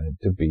be said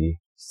to be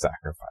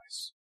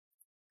sacrifice?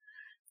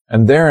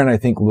 And therein, I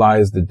think,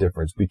 lies the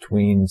difference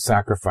between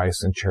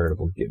sacrifice and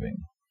charitable giving.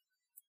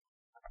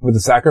 With a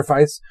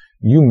sacrifice,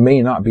 you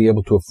may not be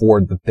able to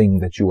afford the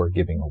thing that you are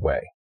giving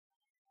away.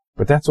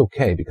 But that's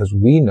okay, because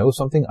we know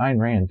something Ayn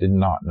Rand did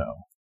not know.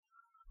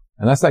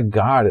 And that's that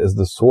God is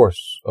the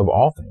source of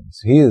all things.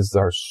 He is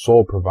our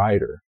sole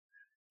provider,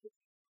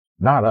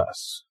 not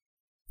us.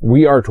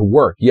 We are to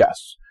work,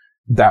 yes.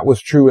 That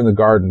was true in the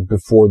garden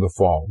before the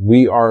fall.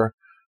 We are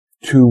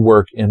to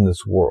work in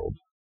this world.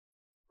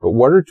 But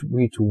what are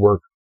we to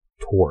work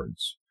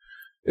towards?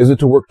 Is it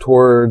to work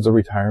towards a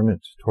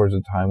retirement, towards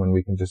a time when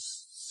we can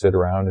just sit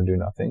around and do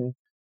nothing?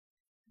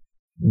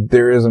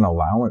 There is an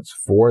allowance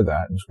for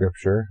that in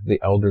Scripture. The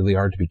elderly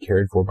are to be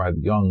cared for by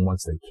the young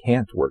once they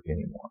can't work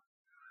anymore.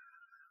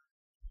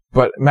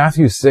 But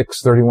Matthew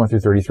 6:31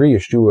 through 33,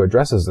 Yeshua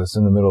addresses this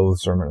in the middle of the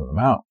Sermon on the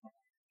Mount.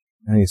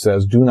 And he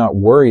says, do not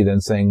worry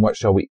then, saying, what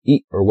shall we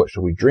eat, or what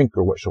shall we drink,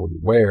 or what shall we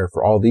wear?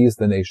 For all these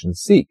the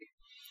nations seek.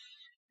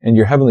 And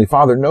your heavenly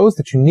Father knows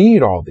that you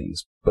need all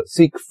these. but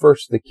seek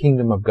first the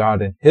kingdom of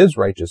God and his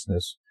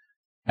righteousness,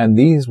 and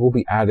these will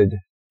be added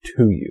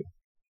to you.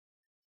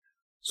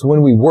 So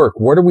when we work,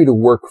 what are we to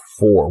work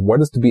for?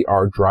 What is to be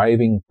our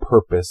driving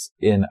purpose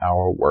in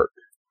our work?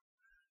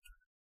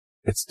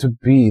 It's to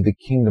be the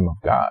kingdom of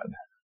God.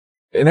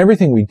 In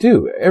everything we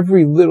do,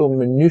 every little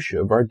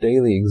minutia of our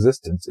daily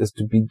existence is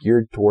to be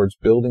geared towards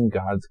building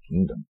God's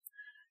kingdom.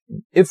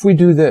 If we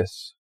do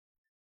this,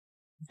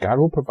 God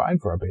will provide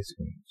for our basic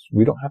needs.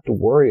 We don't have to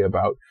worry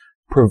about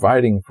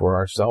providing for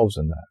ourselves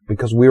in that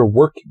because we are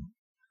working.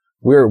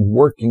 We're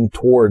working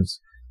towards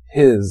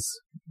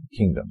his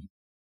kingdom.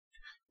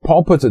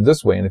 Paul puts it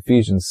this way in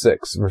Ephesians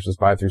 6, verses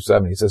 5 through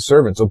 7. He says,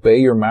 "Servants, obey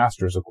your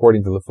masters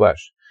according to the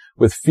flesh,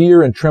 with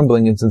fear and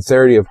trembling and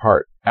sincerity of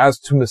heart, as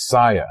to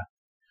Messiah,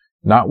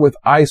 not with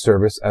eye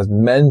service as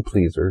men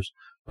pleasers,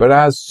 but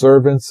as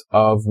servants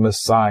of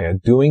Messiah,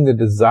 doing the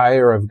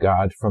desire of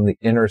God from the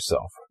inner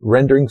self,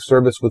 rendering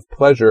service with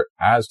pleasure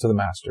as to the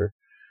master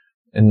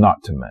and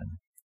not to men."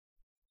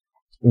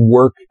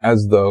 Work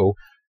as though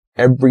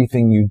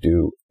everything you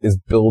do is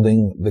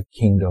building the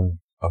kingdom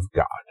of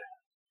God.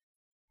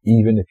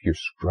 Even if you're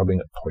scrubbing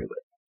a toilet,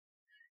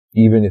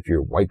 even if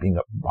you're wiping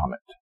up vomit,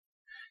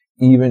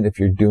 even if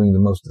you're doing the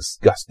most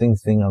disgusting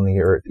thing on the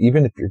earth,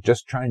 even if you're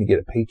just trying to get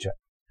a paycheck,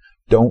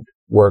 don't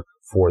work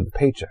for the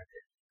paycheck.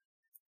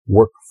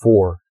 Work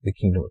for the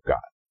kingdom of God.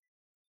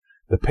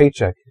 The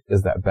paycheck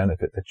is that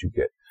benefit that you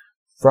get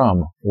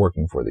from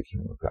working for the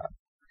kingdom of God.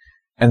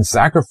 And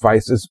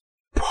sacrifice is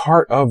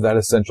part of that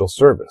essential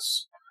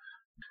service.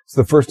 It's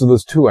the first of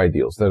those two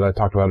ideals that I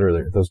talked about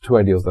earlier, those two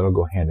ideals that'll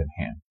go hand in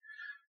hand.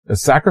 The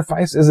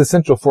sacrifice is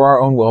essential for our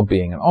own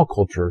well-being, and all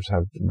cultures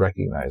have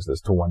recognized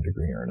this to one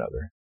degree or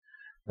another.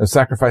 The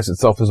sacrifice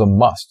itself is a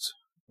must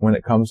when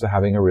it comes to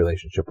having a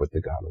relationship with the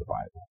God of the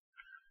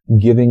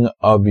Bible. Giving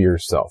of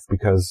yourself,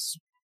 because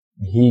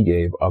he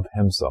gave of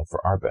himself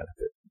for our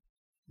benefit.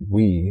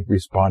 We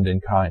respond in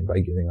kind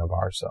by giving of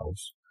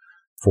ourselves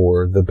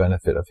for the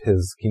benefit of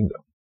his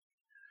kingdom.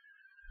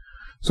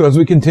 So as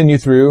we continue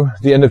through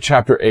the end of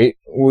chapter 8,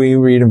 we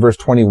read in verse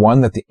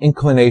 21 that the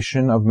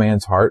inclination of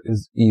man's heart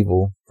is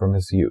evil from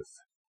his youth.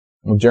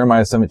 Well,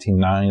 Jeremiah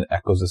 17:9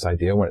 echoes this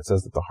idea when it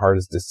says that the heart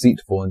is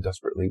deceitful and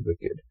desperately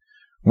wicked.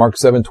 Mark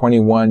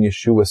 7:21,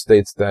 Yeshua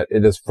states that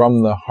it is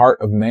from the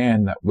heart of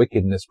man that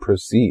wickedness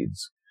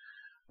proceeds.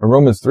 And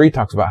Romans 3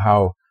 talks about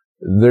how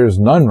there's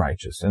none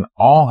righteous and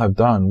all have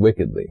done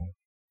wickedly.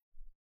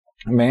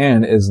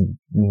 Man is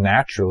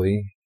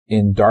naturally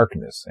in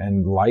darkness,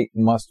 and light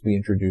must be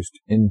introduced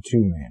into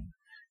man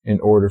in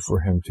order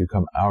for him to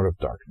come out of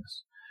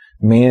darkness.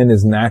 Man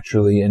is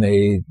naturally in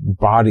a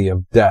body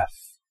of death,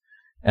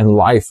 and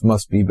life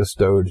must be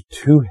bestowed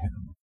to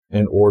him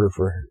in order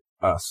for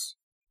us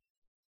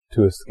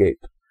to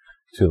escape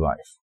to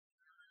life.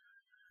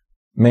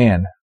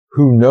 Man,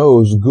 who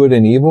knows good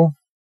and evil,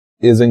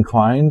 is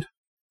inclined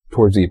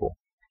towards evil.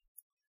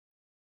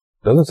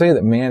 It doesn't say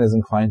that man is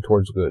inclined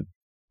towards good.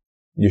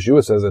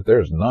 Yeshua says that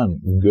there's none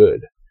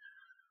good,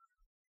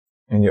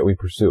 and yet we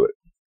pursue it.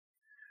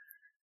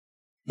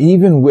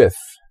 Even with,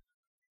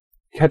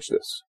 catch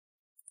this,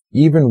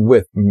 even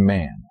with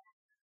man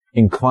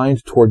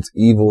inclined towards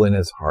evil in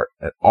his heart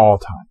at all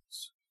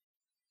times,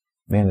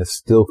 man is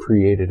still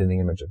created in the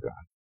image of God.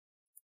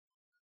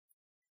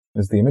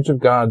 Is the image of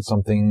God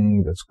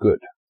something that's good?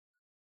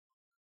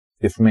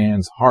 If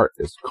man's heart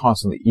is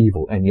constantly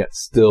evil and yet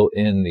still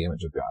in the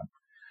image of God,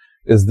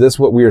 is this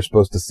what we are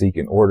supposed to seek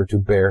in order to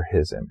bear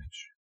his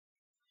image?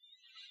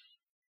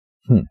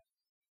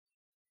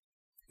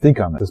 Think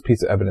on that. This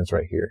piece of evidence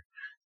right here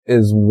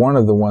is one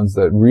of the ones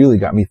that really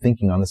got me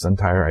thinking on this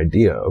entire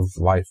idea of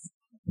life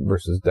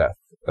versus death,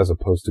 as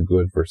opposed to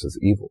good versus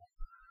evil.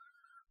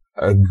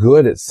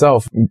 Good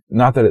itself,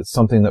 not that it's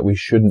something that we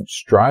shouldn't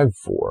strive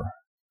for.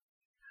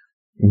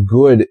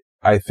 Good,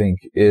 I think,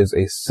 is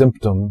a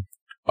symptom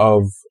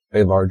of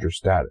a larger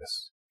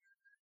status.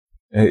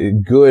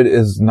 Good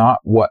is not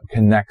what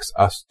connects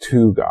us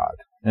to God,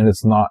 and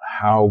it's not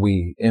how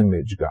we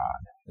image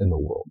God in the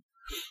world.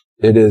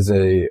 It is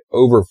a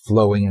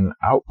overflowing and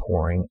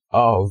outpouring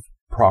of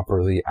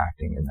properly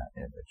acting in that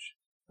image.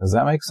 Does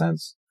that make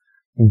sense?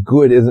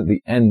 Good isn't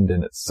the end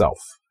in itself,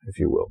 if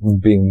you will.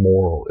 Being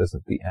moral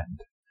isn't the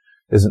end,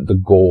 isn't the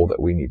goal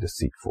that we need to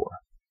seek for.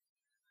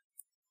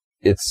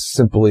 It's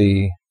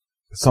simply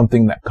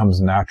something that comes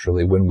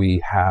naturally when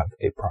we have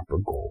a proper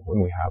goal,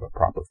 when we have a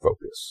proper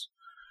focus.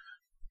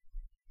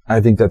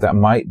 I think that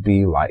might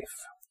be life.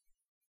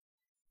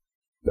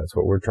 That's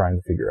what we're trying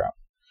to figure out.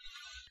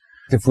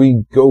 If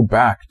we go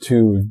back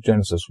to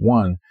Genesis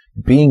 1,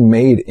 being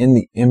made in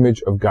the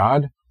image of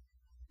God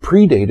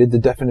predated the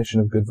definition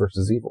of good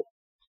versus evil.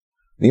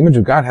 The image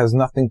of God has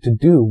nothing to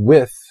do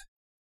with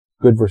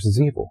good versus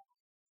evil.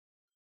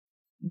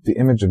 The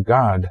image of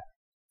God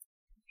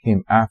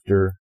came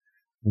after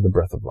the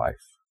breath of life.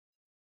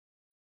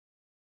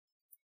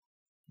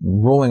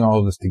 Rolling all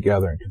of this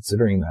together and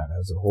considering that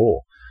as a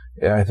whole,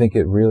 I think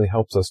it really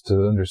helps us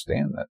to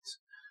understand that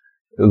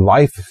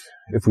life,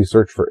 if we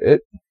search for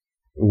it,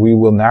 we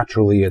will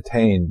naturally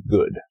attain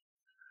good.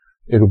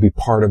 It'll be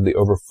part of the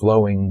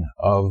overflowing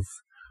of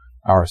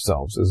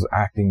ourselves, is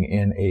acting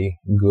in a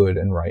good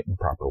and right and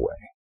proper way.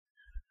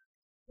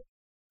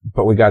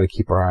 But we got to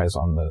keep our eyes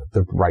on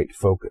the right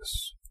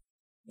focus.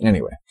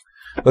 Anyway,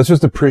 let's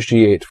just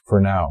appreciate for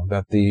now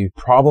that the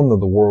problem of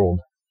the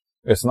world,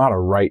 it's not a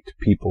right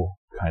people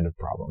kind of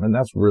problem. And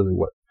that's really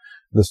what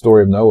the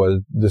story of Noah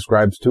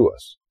describes to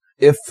us.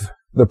 If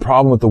the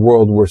problem with the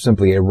world were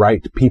simply a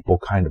right people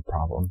kind of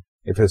problem,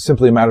 if it's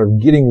simply a matter of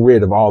getting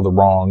rid of all the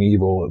wrong,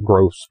 evil,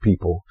 gross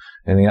people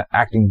and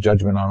acting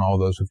judgment on all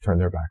those who've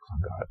turned their backs on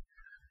God,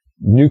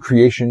 new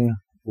creation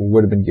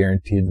would have been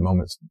guaranteed the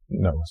moment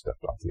Noah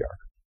stepped off the ark.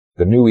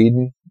 The new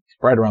Eden is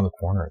right around the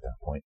corner at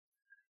that point,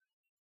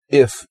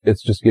 if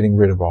it's just getting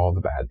rid of all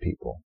the bad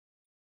people.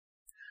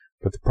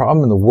 But the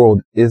problem in the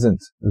world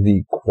isn't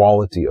the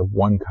quality of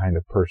one kind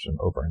of person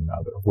over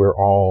another. We're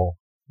all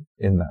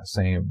in that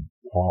same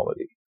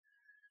quality.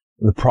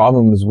 The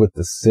problem is with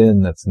the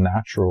sin that's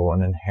natural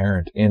and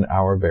inherent in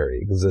our very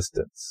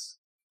existence.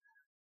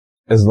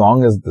 As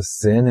long as the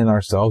sin in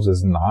ourselves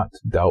is not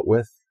dealt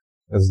with,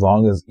 as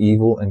long as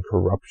evil and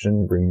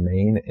corruption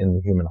remain in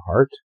the human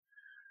heart,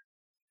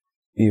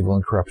 evil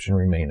and corruption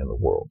remain in the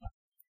world.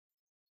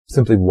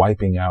 Simply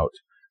wiping out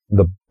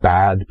the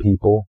bad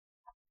people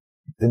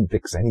didn't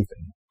fix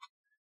anything.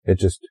 It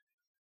just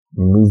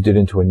moved it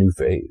into a new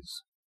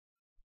phase.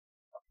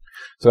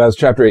 So as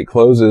chapter 8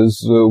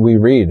 closes, we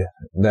read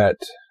that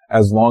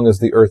as long as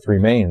the earth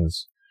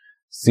remains,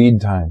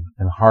 seed time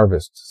and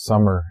harvest,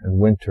 summer and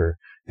winter,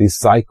 these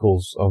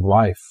cycles of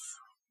life,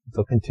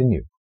 they'll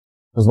continue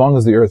as long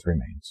as the earth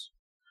remains.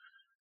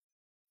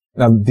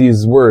 Now,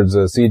 these words,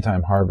 seed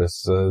time,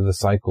 harvest, the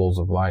cycles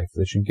of life,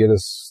 they should get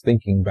us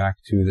thinking back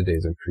to the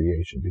days of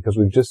creation, because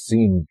we've just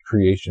seen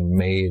creation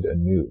made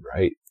anew,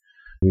 right?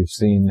 We've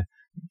seen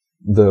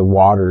the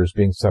waters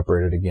being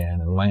separated again,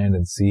 and land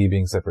and sea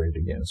being separated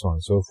again, and so on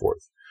and so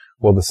forth.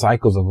 Well, the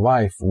cycles of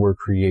life were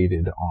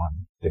created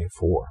on day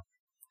 4.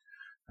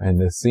 And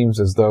it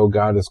seems as though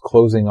God is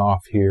closing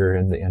off here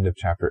in the end of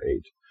chapter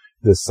 8,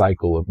 this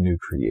cycle of new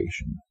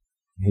creation.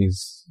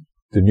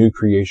 The new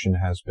creation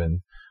has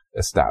been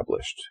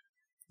established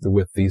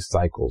with these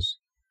cycles,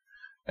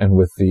 and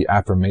with the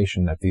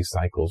affirmation that these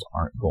cycles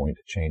aren't going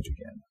to change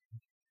again.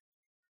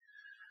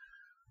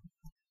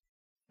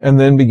 And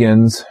then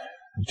begins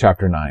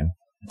chapter 9.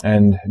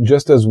 And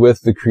just as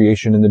with the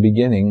creation in the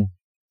beginning,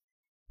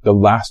 the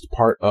last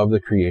part of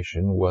the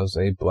creation was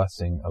a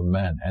blessing of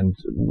men. And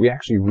we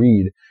actually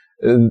read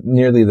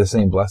nearly the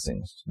same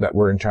blessings that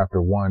were in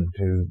chapter 1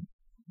 to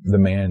the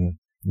man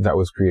that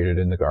was created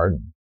in the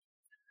garden.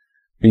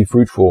 Be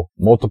fruitful,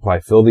 multiply,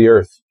 fill the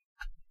earth.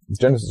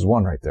 Genesis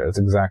 1 right there. That's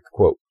an exact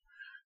quote.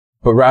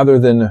 But rather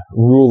than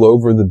rule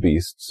over the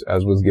beasts,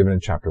 as was given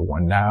in chapter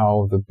 1,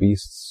 now the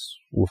beasts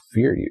will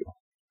fear you.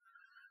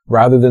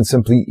 Rather than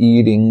simply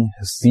eating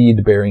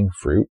seed-bearing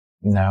fruit,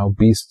 now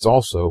beasts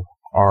also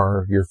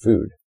are your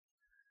food.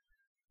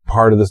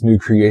 Part of this new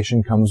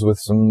creation comes with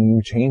some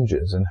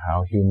changes in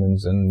how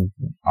humans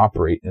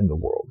operate in the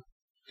world.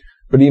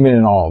 But even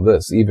in all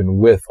this, even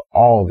with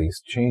all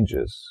these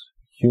changes,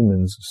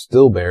 humans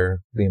still bear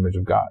the image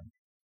of God.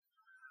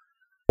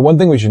 One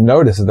thing we should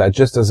notice is that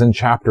just as in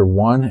chapter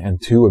 1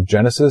 and 2 of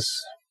Genesis,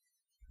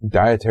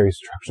 dietary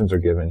instructions are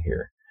given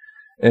here.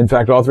 In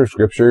fact, all through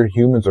Scripture,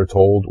 humans are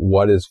told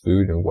what is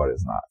food and what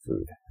is not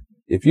food.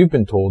 If you've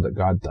been told that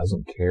God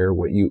doesn't care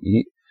what you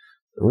eat,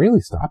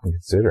 really stop and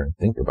consider and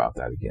think about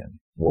that again.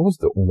 What was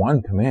the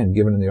one command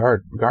given in the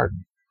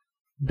garden?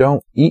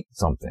 Don't eat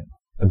something,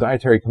 a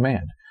dietary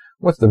command.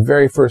 What's the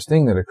very first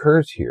thing that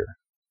occurs here?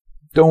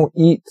 Don't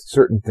eat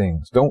certain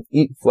things. Don't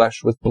eat flesh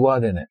with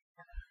blood in it.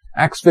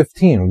 Acts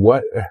 15,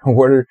 what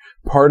are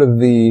part of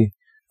the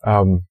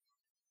 4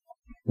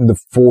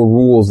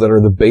 rules that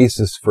are the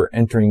basis for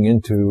entering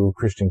into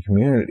Christian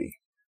community?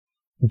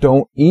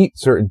 Don't eat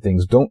certain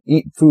things. Don't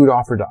eat food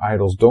offered to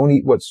idols. Don't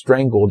eat what's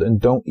strangled, and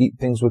don't eat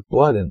things with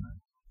blood in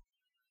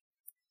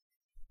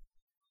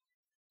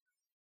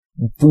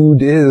them.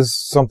 Food is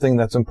something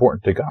that's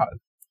important to God.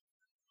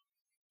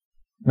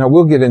 Now,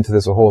 we'll get into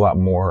this a whole lot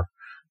more.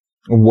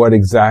 What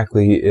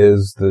exactly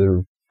is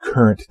the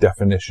current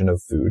definition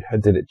of food?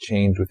 Did it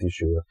change with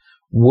Yeshua?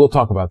 We'll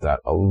talk about that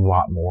a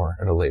lot more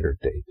at a later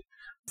date.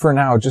 For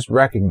now, just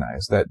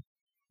recognize that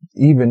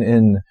even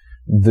in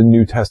the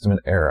New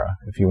Testament era,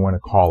 if you want to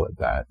call it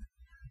that,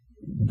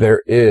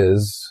 there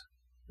is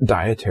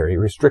dietary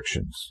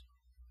restrictions.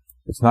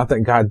 It's not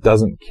that God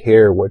doesn't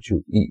care what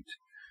you eat.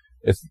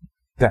 It's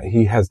that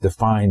He has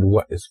defined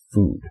what is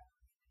food.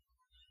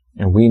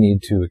 And we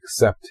need to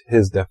accept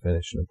His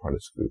definition of what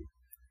is food.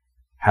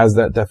 Has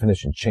that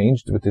definition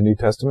changed with the New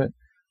Testament?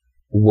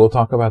 We'll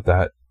talk about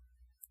that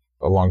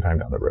a long time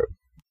down the road.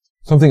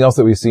 Something else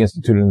that we see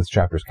instituted in this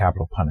chapter is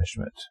capital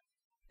punishment.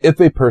 If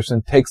a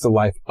person takes the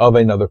life of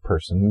another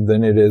person,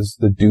 then it is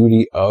the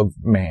duty of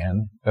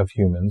man, of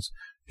humans,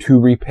 to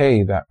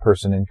repay that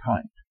person in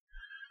kind.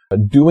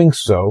 Doing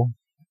so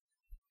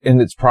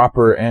in its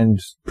proper and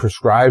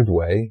prescribed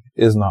way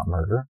is not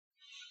murder,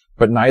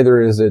 but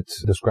neither is it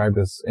described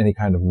as any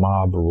kind of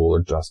mob rule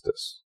or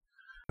justice.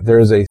 there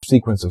is a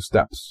sequence of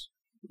steps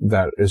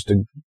that is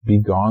to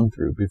be gone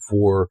through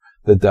before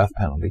the death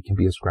penalty can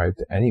be ascribed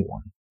to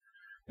anyone.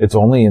 It's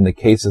only in the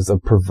cases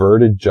of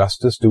perverted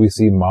justice do we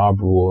see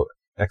mob rule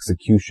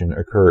execution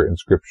occur in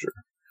Scripture.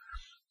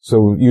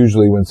 So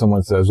usually when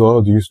someone says,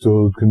 oh, do you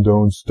still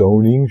condone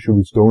stoning? Should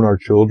we stone our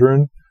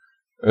children?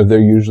 They're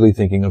usually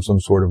thinking of some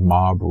sort of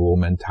mob rule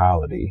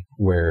mentality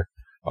where,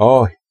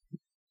 oh,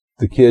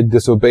 the kid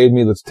disobeyed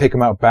me, let's take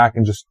him out back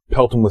and just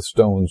pelt him with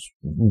stones.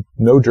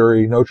 No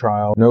jury, no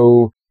trial,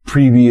 no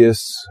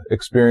previous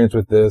experience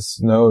with this,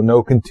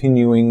 no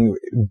continuing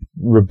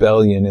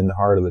rebellion in the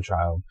heart of the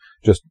child.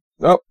 Just,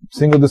 oh,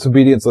 single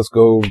disobedience, let's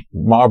go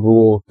mob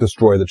rule,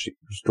 destroy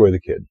the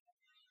kid.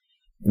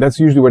 That's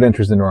usually what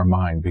enters into our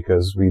mind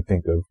because we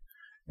think of,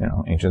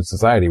 ancient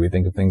society. We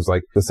think of things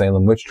like the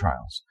Salem witch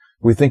trials.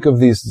 We think of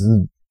these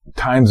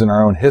times in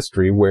our own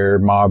history where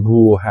mob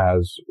rule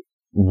has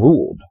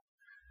ruled.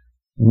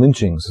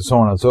 Lynchings, so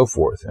on and so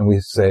forth. And we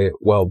say,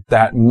 well,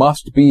 that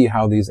must be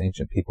how these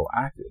ancient people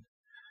acted.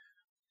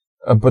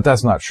 But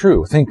that's not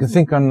true. Think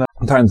on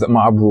the times that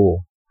mob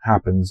rule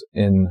happens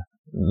in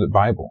the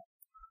Bible.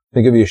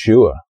 Think of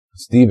Yeshua,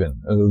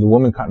 Stephen, the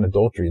woman caught in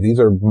adultery. These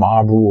are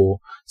mob rule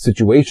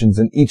situations,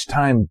 and each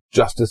time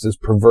justice is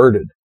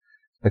perverted.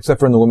 Except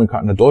for in the woman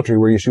caught in adultery,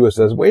 where Yeshua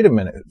says, wait a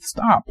minute,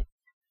 stop.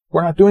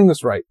 We're not doing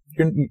this right.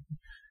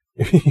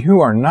 You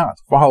are not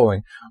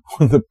following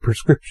the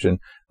prescription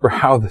for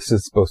how this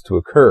is supposed to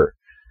occur.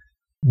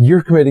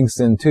 You're committing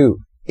sin too,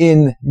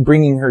 in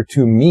bringing her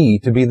to me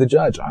to be the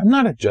judge. I'm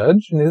not a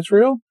judge in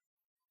Israel.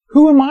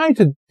 Who am I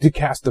to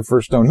cast the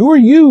first stone? Who are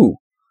you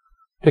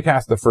to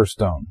cast the first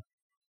stone?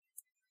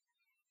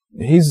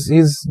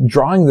 He's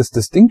drawing this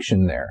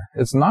distinction there.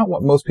 It's not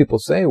what most people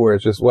say where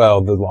it's just,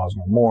 well, the law's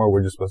no more.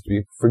 We're just supposed to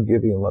be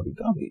forgiving and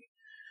lovey-dovey.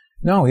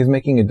 No, he's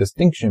making a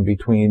distinction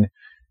between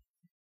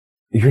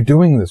you're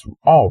doing this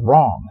all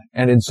wrong,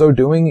 and in so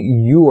doing,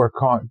 you are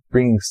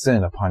bringing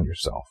sin upon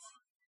yourself.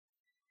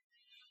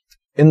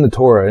 In the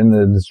Torah, in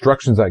the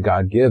instructions that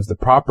God gives, the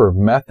proper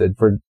method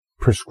for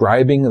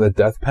prescribing the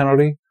death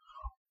penalty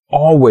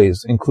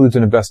always includes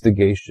an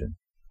investigation,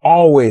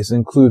 always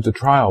includes a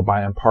trial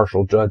by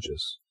impartial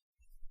judges.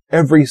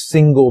 Every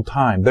single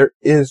time. There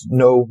is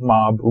no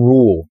mob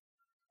rule.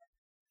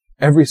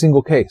 Every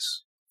single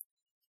case.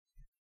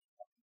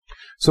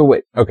 So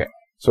wait, okay.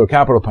 So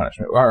capital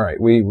punishment. All right,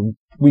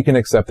 we can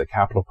accept that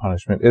capital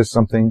punishment is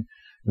something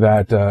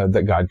that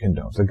God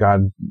condones, that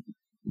God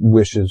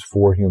wishes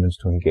for humans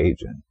to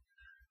engage in.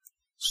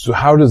 So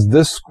how does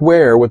this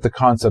square with the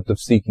concept of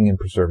seeking and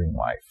preserving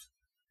life?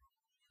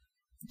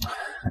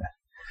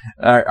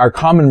 Our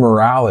common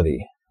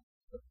morality,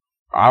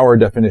 our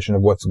definition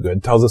of what's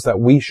good, tells us that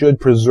we should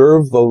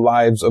preserve the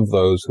lives of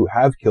those who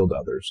have killed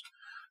others,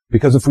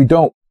 because if we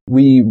don't,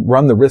 we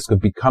run the risk of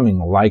becoming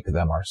like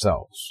them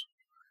ourselves.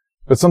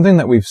 But something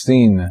that we've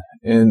seen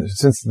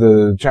since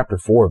the chapter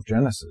 4 of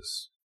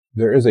Genesis,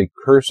 there is a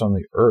curse on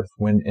the earth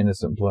when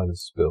innocent blood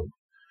is spilled.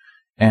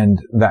 And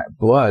that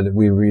blood,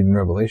 we read in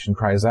Revelation,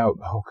 cries out,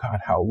 oh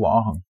God, how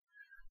long?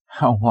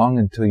 How long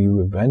until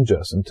you avenge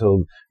us,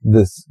 until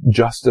this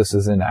justice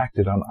is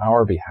enacted on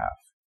our behalf?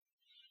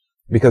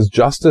 Because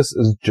justice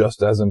is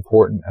just as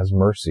important as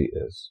mercy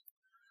is.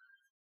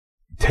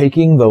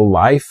 Taking the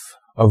life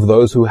of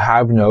those who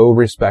have no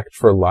respect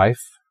for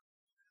life,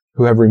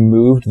 who have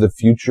removed the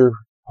future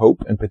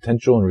hope and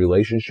potential and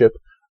relationship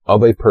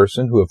of a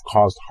person, who have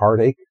caused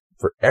heartache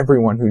for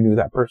everyone who knew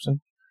that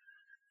person,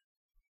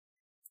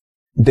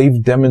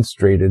 they've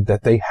demonstrated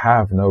that they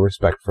have no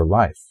respect for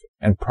life,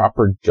 and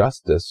proper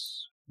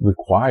justice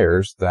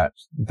requires that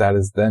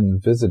is then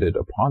visited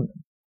upon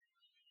them.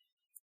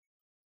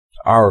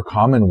 Our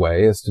common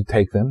way is to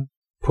take them,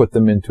 put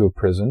them into a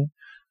prison,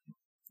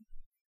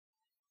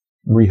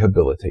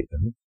 rehabilitate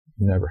them.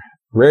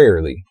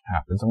 Rarely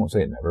happens. I won't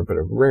say it never, but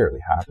it rarely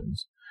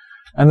happens.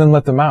 And then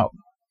let them out.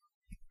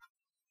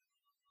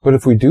 But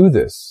if we do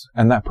this,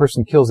 and that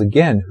person kills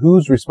again,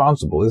 who's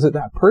responsible? Is it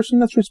that person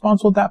that's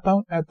responsible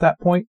at that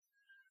point?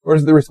 Or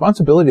is it the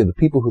responsibility of the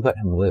people who let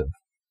him live?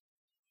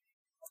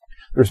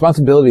 The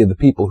responsibility of the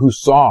people who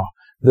saw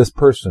this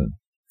person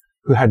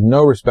who had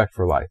no respect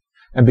for life,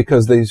 and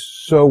because they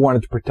so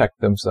wanted to protect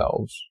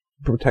themselves,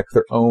 protect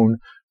their own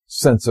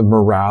sense of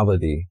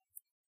morality,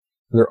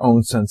 their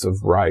own sense of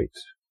right,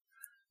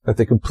 that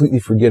they completely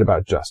forget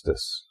about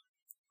justice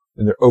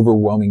and their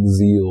overwhelming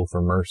zeal for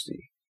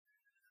mercy.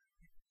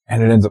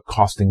 And it ends up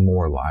costing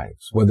more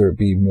lives, whether it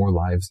be more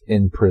lives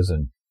in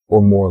prison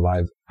or more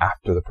lives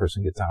after the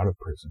person gets out of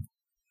prison.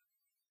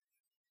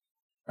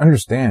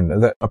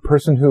 Understand that a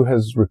person who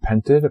has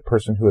repented, a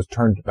person who has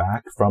turned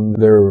back from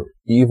their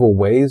evil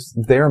ways,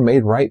 they're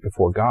made right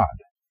before God.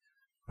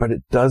 But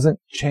it doesn't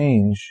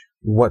change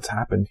what's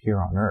happened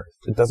here on earth.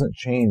 It doesn't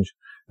change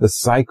the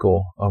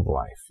cycle of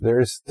life. There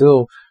is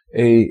still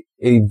a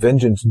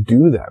vengeance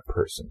due that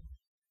person.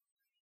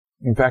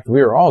 In fact, we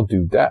are all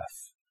due death.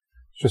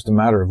 It's just a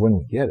matter of when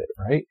we get it,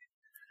 right?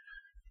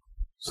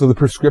 So the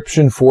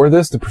prescription for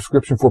this, the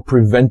prescription for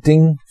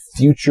preventing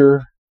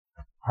future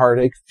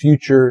heartache,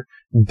 future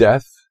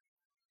death,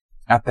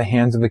 at the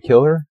hands of the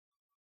killer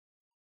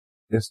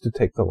is to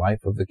take the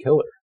life of the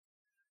killer.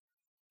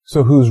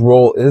 So whose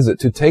role is it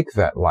to take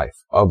that life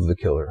of the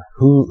killer?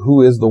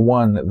 Who is the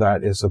one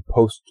that is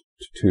supposed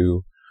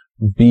to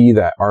be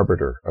that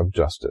arbiter of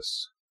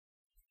justice?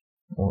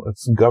 Well,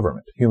 it's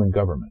government. Human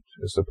government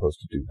is supposed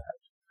to do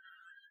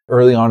that.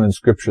 Early on in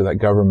Scripture, that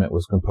government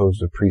was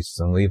composed of priests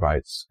and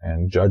Levites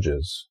and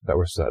judges that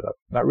were set up,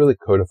 not really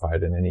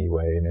codified in any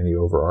way, in any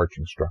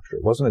overarching structure.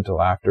 It wasn't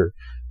until after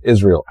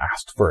Israel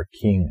asked for a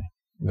king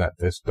that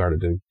they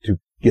started to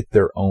get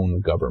their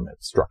own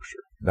government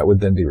structure that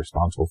would then be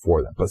responsible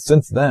for them. But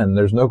since then,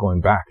 there's no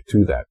going back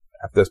to that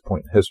at this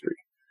point in history.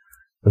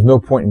 There's no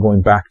point in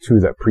going back to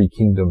that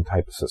pre-kingdom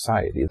type of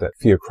society, that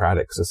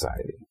theocratic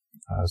society,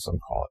 as some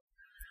call it.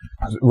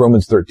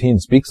 Romans 13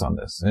 speaks on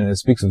this, and it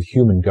speaks of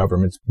human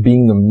governments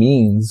being the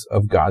means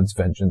of God's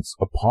vengeance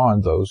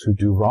upon those who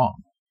do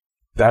wrong.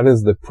 That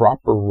is the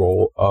proper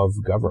role of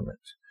government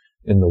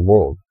in the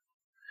world.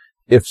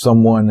 If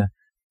someone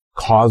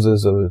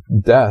causes a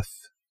death,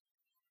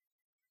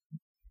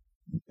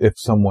 if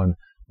someone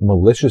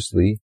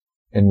maliciously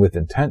and with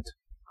intent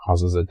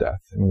causes a death,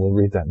 and we'll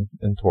read that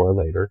in Torah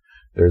later,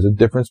 there's a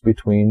difference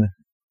between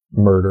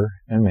murder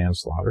and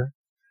manslaughter.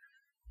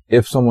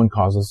 If someone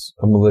causes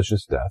a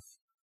malicious death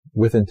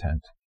with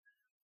intent,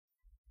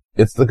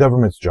 it's the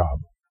government's job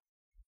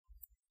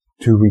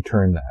to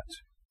return that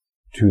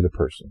to the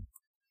person,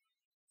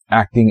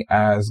 acting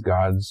as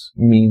God's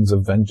means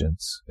of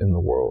vengeance in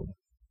the world.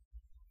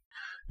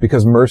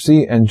 Because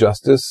mercy and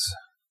justice,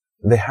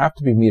 they have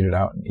to be meted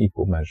out in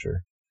equal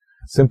measure.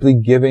 Simply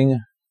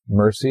giving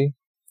mercy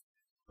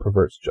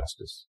perverts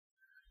justice.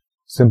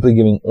 Simply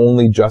giving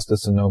only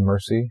justice and no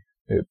mercy,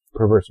 it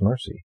perverts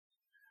mercy.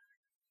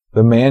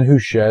 The man who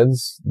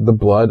sheds the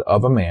blood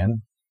of a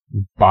man,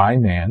 by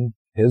man,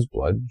 his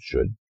blood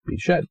should be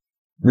shed.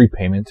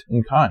 Repayment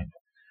in kind.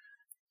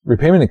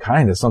 Repayment in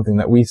kind is something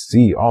that we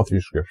see all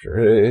through Scripture.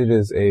 It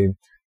is a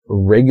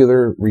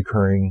regular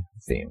recurring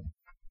theme.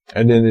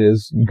 And it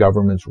is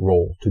government's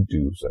role to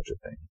do such a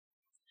thing.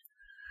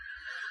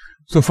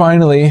 So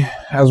finally,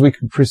 as we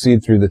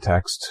proceed through the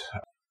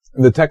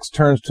text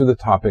turns to the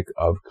topic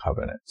of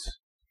covenant.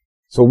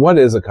 So what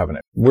is a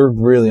covenant? We're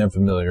really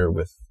unfamiliar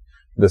with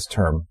this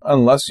term,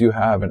 unless you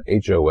have an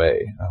HOA,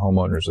 a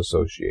homeowners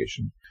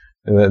association.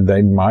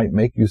 They might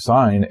make you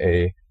sign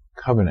a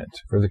covenant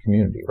for the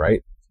community,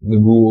 right? The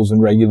rules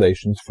and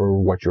regulations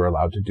for what you're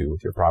allowed to do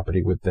with your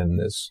property within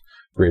this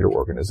greater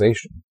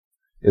organization.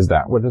 Is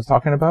that what it's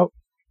talking about?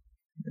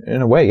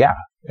 In a way, yeah.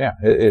 Yeah.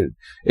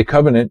 A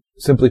covenant,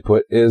 simply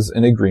put, is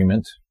an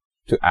agreement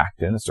to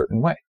act in a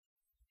certain way.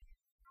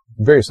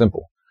 Very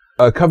simple.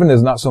 A covenant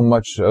is not so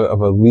much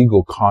of a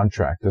legal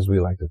contract as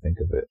we like to think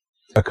of it.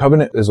 A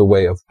covenant is a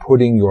way of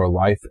putting your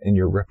life and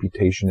your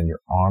reputation and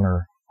your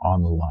honor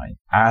on the line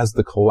as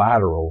the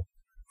collateral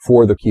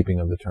for the keeping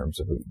of the terms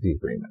of the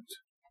agreement.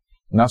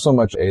 Not so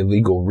much a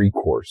legal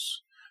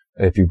recourse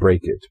if you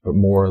break it, but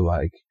more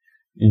like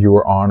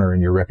your honor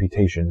and your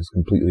reputation is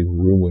completely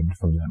ruined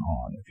from then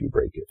on if you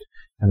break it,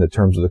 and the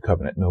terms of the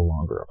covenant no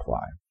longer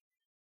apply.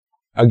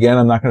 Again,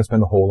 I'm not going to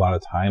spend a whole lot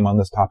of time on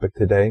this topic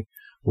today.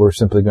 We're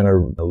simply going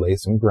to lay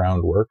some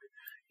groundwork,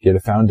 get a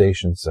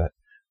foundation set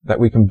that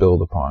we can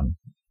build upon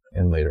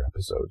in later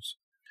episodes.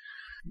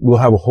 We'll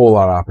have a whole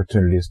lot of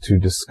opportunities to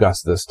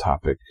discuss this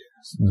topic,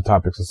 the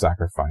topics of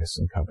sacrifice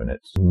and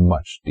covenant,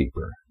 much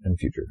deeper in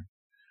future.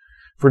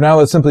 For now,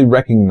 let's simply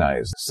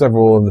recognize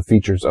several of the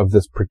features of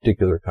this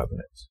particular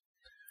covenant.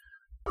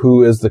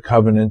 Who is the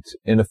covenant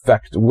in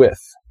effect with?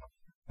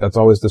 That's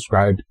always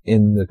described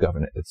in the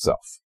covenant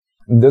itself.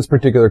 This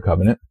particular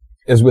covenant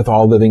is with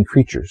all living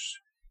creatures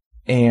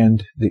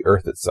and the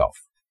earth itself.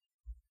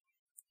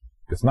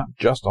 It's not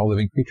just all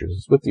living creatures,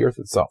 it's with the earth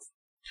itself.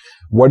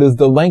 What is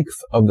the length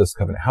of this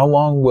covenant? How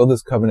long will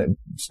this covenant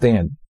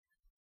stand?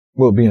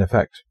 Will it be in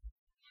effect?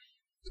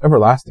 It's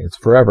everlasting. It's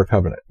a forever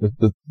covenant.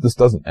 This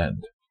doesn't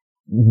end.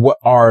 What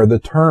are the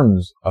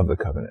terms of the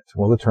covenant?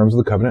 Well, the terms of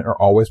the covenant are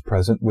always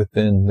present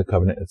within the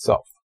covenant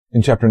itself.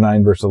 In chapter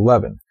 9, verse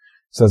 11, it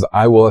says,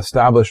 I will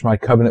establish my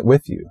covenant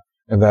with you,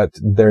 and that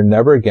there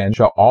never again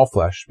shall all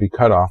flesh be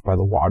cut off by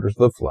the waters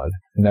of the flood,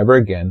 and never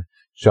again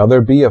shall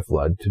there be a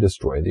flood to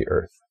destroy the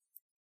earth.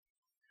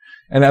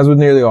 And as with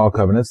nearly all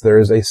covenants, there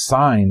is a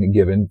sign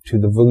given to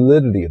the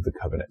validity of the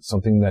covenant,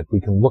 something that we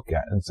can look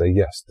at and say,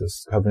 yes,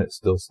 this covenant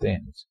still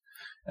stands.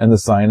 And the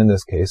sign in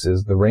this case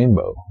is the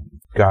rainbow.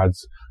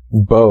 God's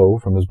bow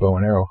from his bow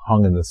and arrow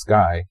hung in the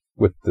sky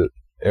with the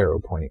arrow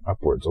pointing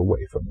upwards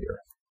away from the earth.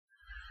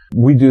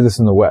 We do this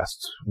in the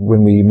West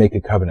when we make a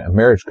covenant, a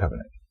marriage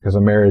covenant, because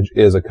a marriage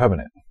is a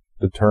covenant.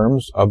 The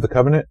terms of the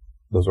covenant,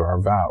 those are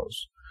our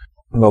vows.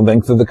 The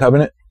length of the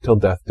covenant, till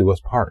death do us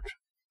part.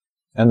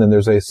 And then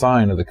there's a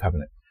sign of the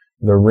covenant,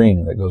 the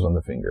ring that goes on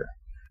the finger.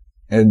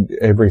 In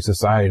every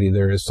society,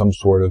 there is some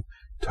sort of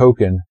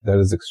token that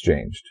is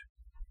exchanged.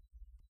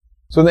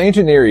 So in the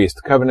ancient Near East,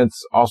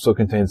 covenants also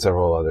contained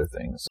several other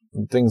things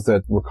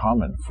that were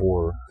common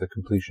for the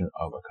completion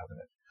of a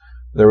covenant.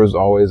 There was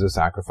always a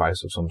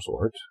sacrifice of some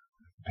sort.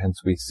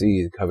 Hence we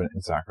see covenant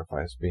and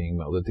sacrifice being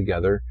melded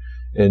together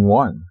in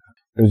one.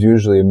 There's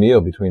usually a meal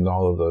between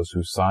all of those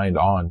who signed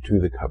on to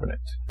the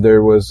covenant.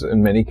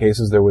 In many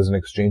cases, there was an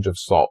exchange of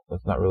salt.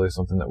 That's not really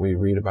something that we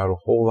read about a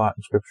whole lot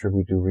in Scripture.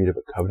 We do read of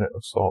a covenant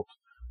of salt,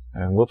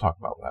 and we'll talk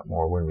about that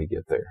more when we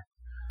get there.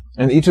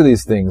 And each of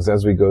these things,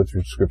 as we go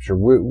through Scripture,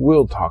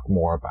 we'll talk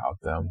more about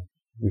them,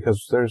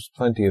 because there's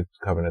plenty of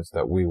covenants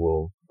that we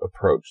will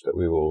approach, that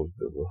we'll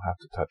have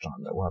to touch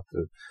on, that we'll have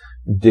to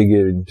dig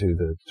into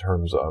the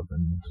terms of,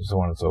 and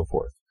so on and so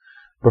forth.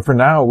 But for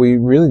now, we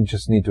really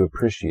just need to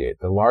appreciate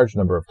the large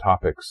number of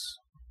topics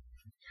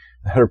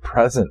that are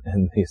present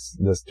in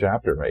this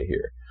chapter right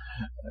here.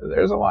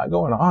 There's a lot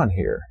going on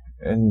here,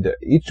 and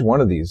each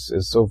one of these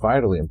is so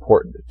vitally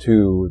important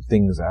to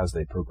things as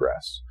they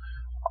progress.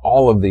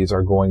 All of these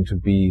are going to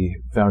be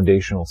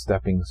foundational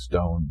stepping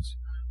stones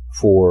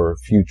for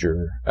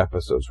future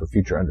episodes, for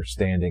future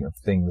understanding of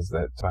things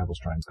that the Bible's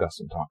trying to discuss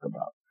and talk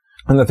about.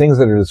 And the things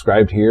that are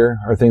described here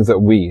are things that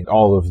we,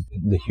 all of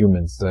the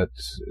humans that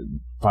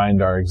find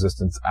our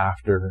existence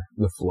after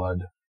the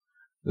flood,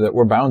 that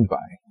we're bound by.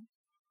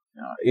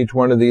 Each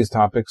one of these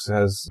topics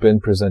has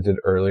been presented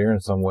earlier in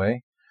some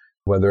way,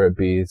 whether it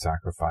be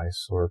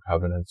sacrifice or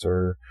covenants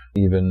or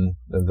even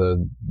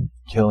the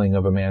killing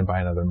of a man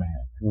by another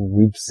man.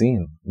 We've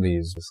seen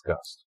these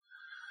discussed.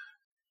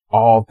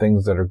 All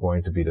things that are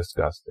going to be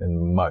discussed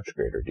in much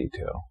greater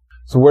detail.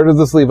 So where does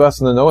this leave us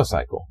in the Noah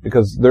cycle?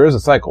 Because there is a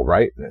cycle,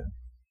 right?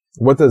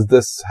 What does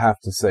this have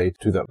to say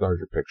to that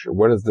larger picture?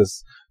 What is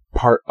this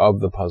part of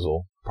the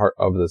puzzle, part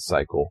of this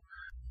cycle?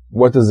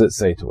 What does it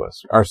say to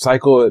us? Our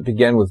cycle, it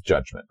began with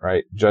judgment,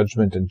 right?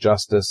 Judgment and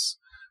justice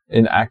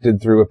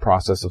enacted through a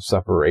process of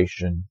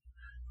separation.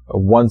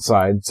 One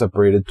side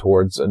separated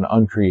towards an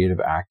uncreative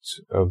act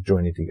of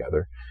joining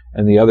together,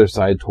 and the other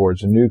side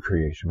towards a new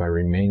creation by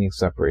remaining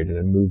separated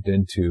and moved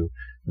into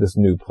this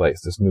new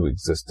place, this new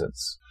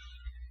existence.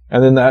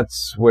 And then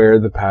that's where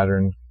the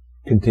pattern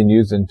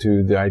continues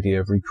into the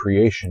idea of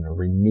recreation, or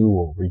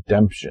renewal,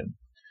 redemption.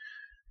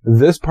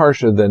 This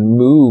parsha then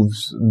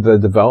moves the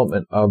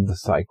development of the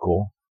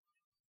cycle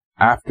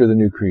after the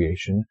new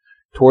creation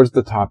towards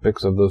the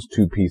topics of those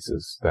two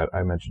pieces that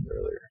I mentioned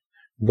earlier,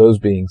 those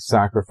being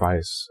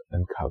sacrifice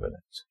and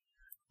covenant.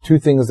 Two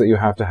things that you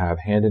have to have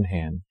hand in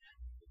hand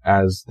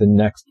as the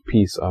next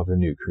piece of the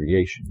new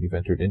creation. You've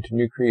entered into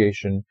new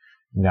creation,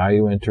 now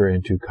you enter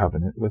into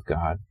covenant with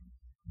God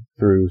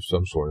through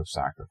some sort of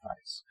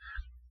sacrifice.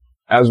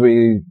 As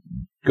we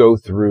go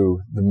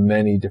through the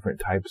many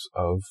different types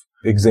of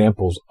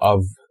examples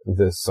of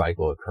this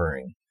cycle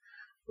occurring,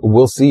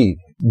 we'll see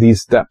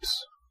these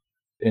steps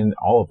in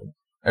all of them,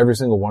 every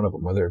single one of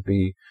them, whether it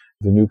be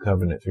the new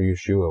covenant through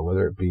Yeshua,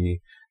 whether it be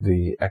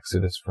the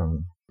Exodus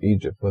from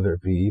Egypt, whether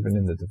it be even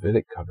in the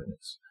Davidic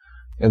covenants.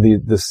 And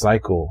the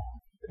cycle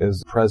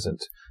is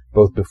present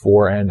both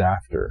before and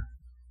after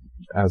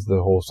as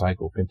the whole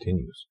cycle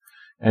continues.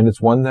 And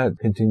it's one that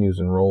continues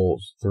and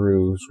rolls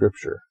through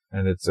Scripture.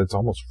 And it's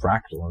almost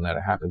fractal in that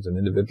it happens in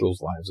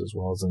individuals' lives as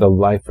well as in the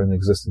life and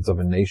existence of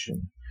a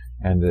nation.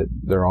 And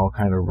they're all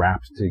kind of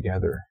wrapped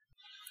together.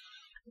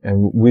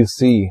 And we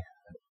see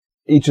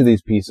each of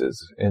these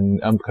pieces in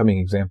upcoming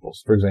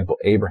examples. For example,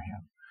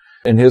 Abraham.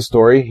 In his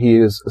story, he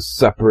is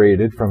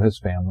separated from his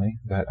family,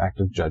 that act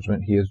of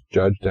judgment. He is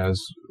judged as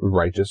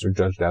righteous, or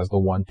judged as the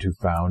one to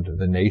found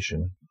the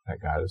nation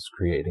that God is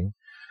creating.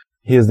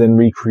 He is then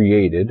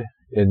recreated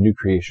in new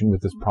creation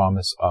with this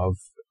promise of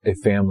a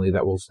family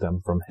that will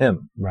stem from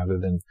him rather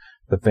than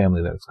the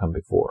family that has come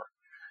before.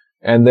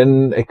 And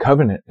then a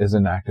covenant is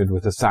enacted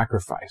with a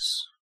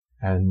sacrifice.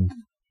 And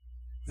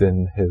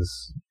then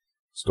his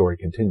story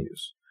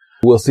continues.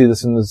 We'll see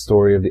this in the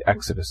story of the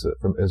Exodus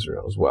from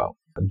Israel as well.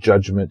 A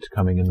judgment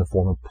coming in the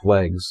form of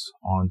plagues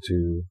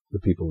onto the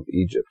people of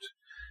Egypt.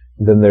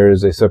 Then there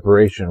is a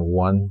separation.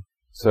 One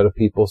set of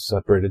people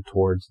separated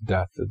towards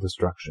death and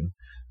destruction.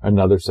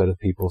 Another set of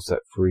people set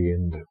free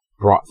and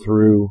brought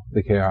through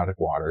the chaotic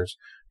waters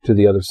to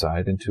the other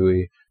side into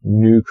a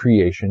new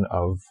creation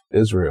of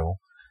Israel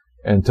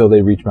until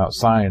they reach Mount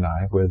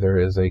Sinai, where there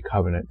is a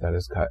covenant that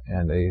is cut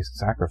and a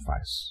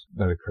sacrifice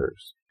that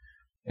occurs.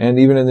 And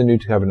even in the new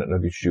covenant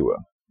of Yeshua,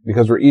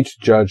 because we're each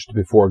judged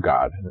before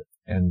God,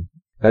 and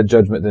that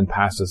judgment then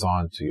passes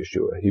on to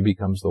Yeshua. He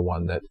becomes the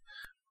one that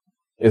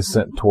is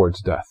sent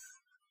towards death.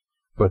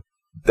 But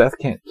death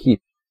can't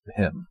keep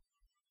him.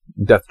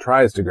 Death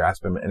tries to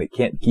grasp him, and it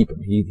can't keep him.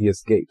 He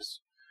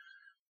escapes.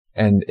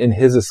 And in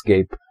his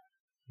escape,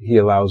 he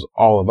allows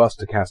all of us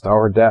to cast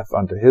our death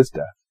onto his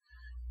death.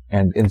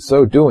 And in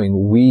so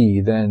doing,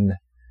 we then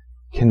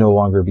can no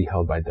longer be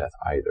held by death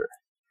either,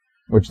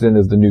 which then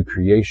is the new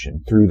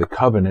creation through the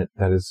covenant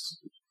that is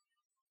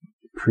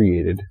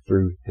created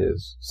through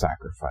his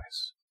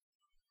sacrifice.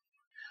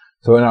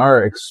 So in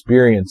our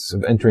experience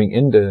of entering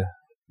into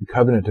the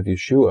covenant of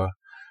Yeshua,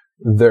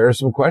 there are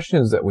some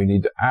questions that we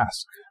need to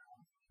ask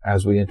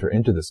as we enter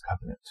into this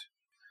covenant.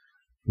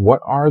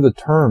 What are the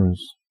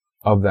terms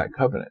of that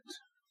covenant?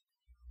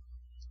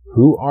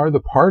 Who are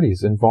the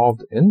parties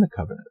involved in the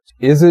covenant?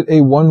 Is it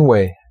a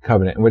one-way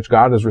covenant in which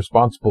God is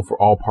responsible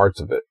for all parts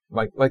of it,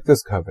 like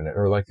this covenant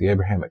or like the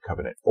Abrahamic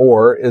covenant?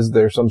 Or is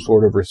there some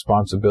sort of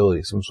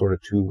responsibility, some sort of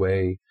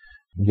two-way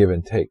give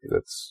and take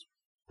that's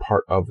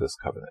part of this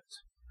covenant?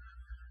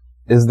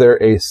 Is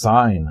there a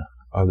sign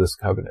of this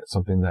covenant,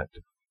 something that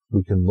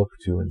we can look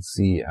to and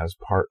see as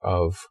part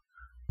of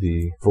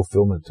the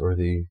fulfillment or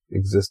the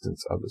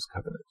existence of this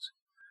covenant?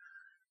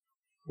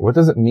 What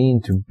does it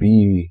mean to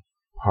be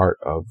part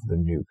of the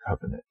new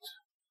covenant?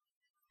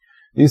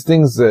 These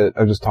things that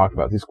I've just talked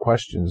about, these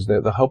questions,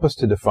 they'll help us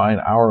to define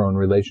our own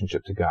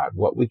relationship to God,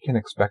 what we can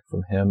expect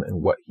from Him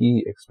and what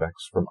He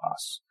expects from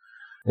us.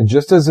 And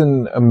just as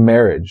in a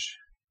marriage,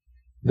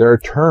 there are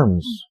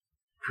terms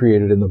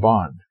created in the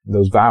bond,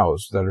 those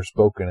vows that are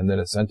spoken and then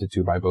assented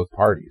to by both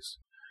parties.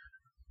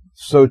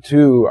 So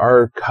too,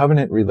 our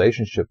covenant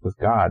relationship with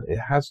God, it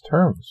has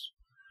terms.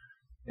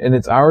 And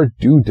it's our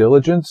due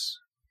diligence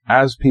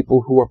as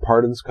people who are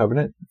part of this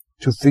covenant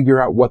to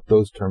figure out what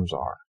those terms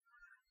are.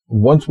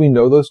 Once we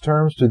know those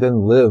terms, to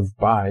then live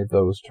by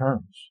those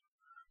terms,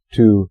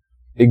 to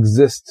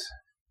exist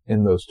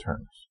in those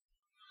terms.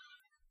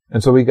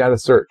 And so we got to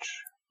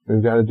search.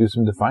 We've got to do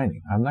some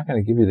defining. I'm not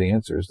going to give you the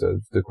answers to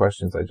the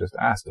questions I just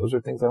asked. Those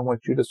are things I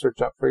want you to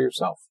search up for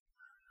yourself.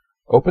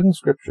 Open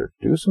Scripture.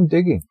 Do some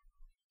digging.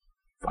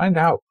 Find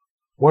out,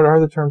 what are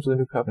the terms of the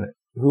new covenant?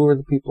 Who are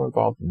the people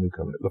involved in the new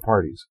covenant, the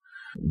parties?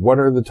 What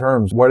are the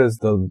terms? What is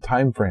the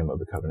time frame of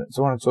the covenant?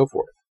 So on and so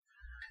forth.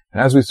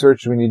 And as we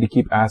search, we need to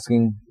keep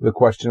asking the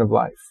question of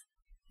life.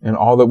 In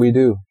all that we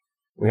do,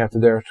 we have to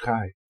derech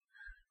chai,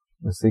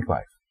 and seek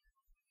life.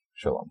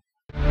 Shalom.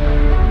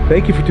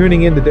 Thank you for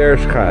tuning in to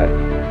Derech Chai.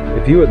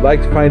 If you would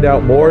like to find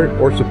out more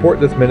or support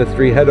this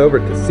ministry, head over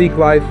to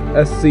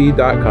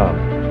seeklifesc.com.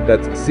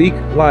 That's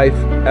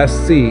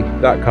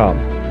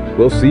seeklifesc.com.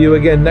 We'll see you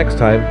again next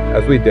time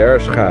as we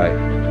Derech Chai,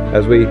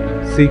 as we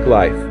seek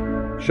life.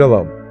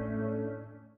 Shalom.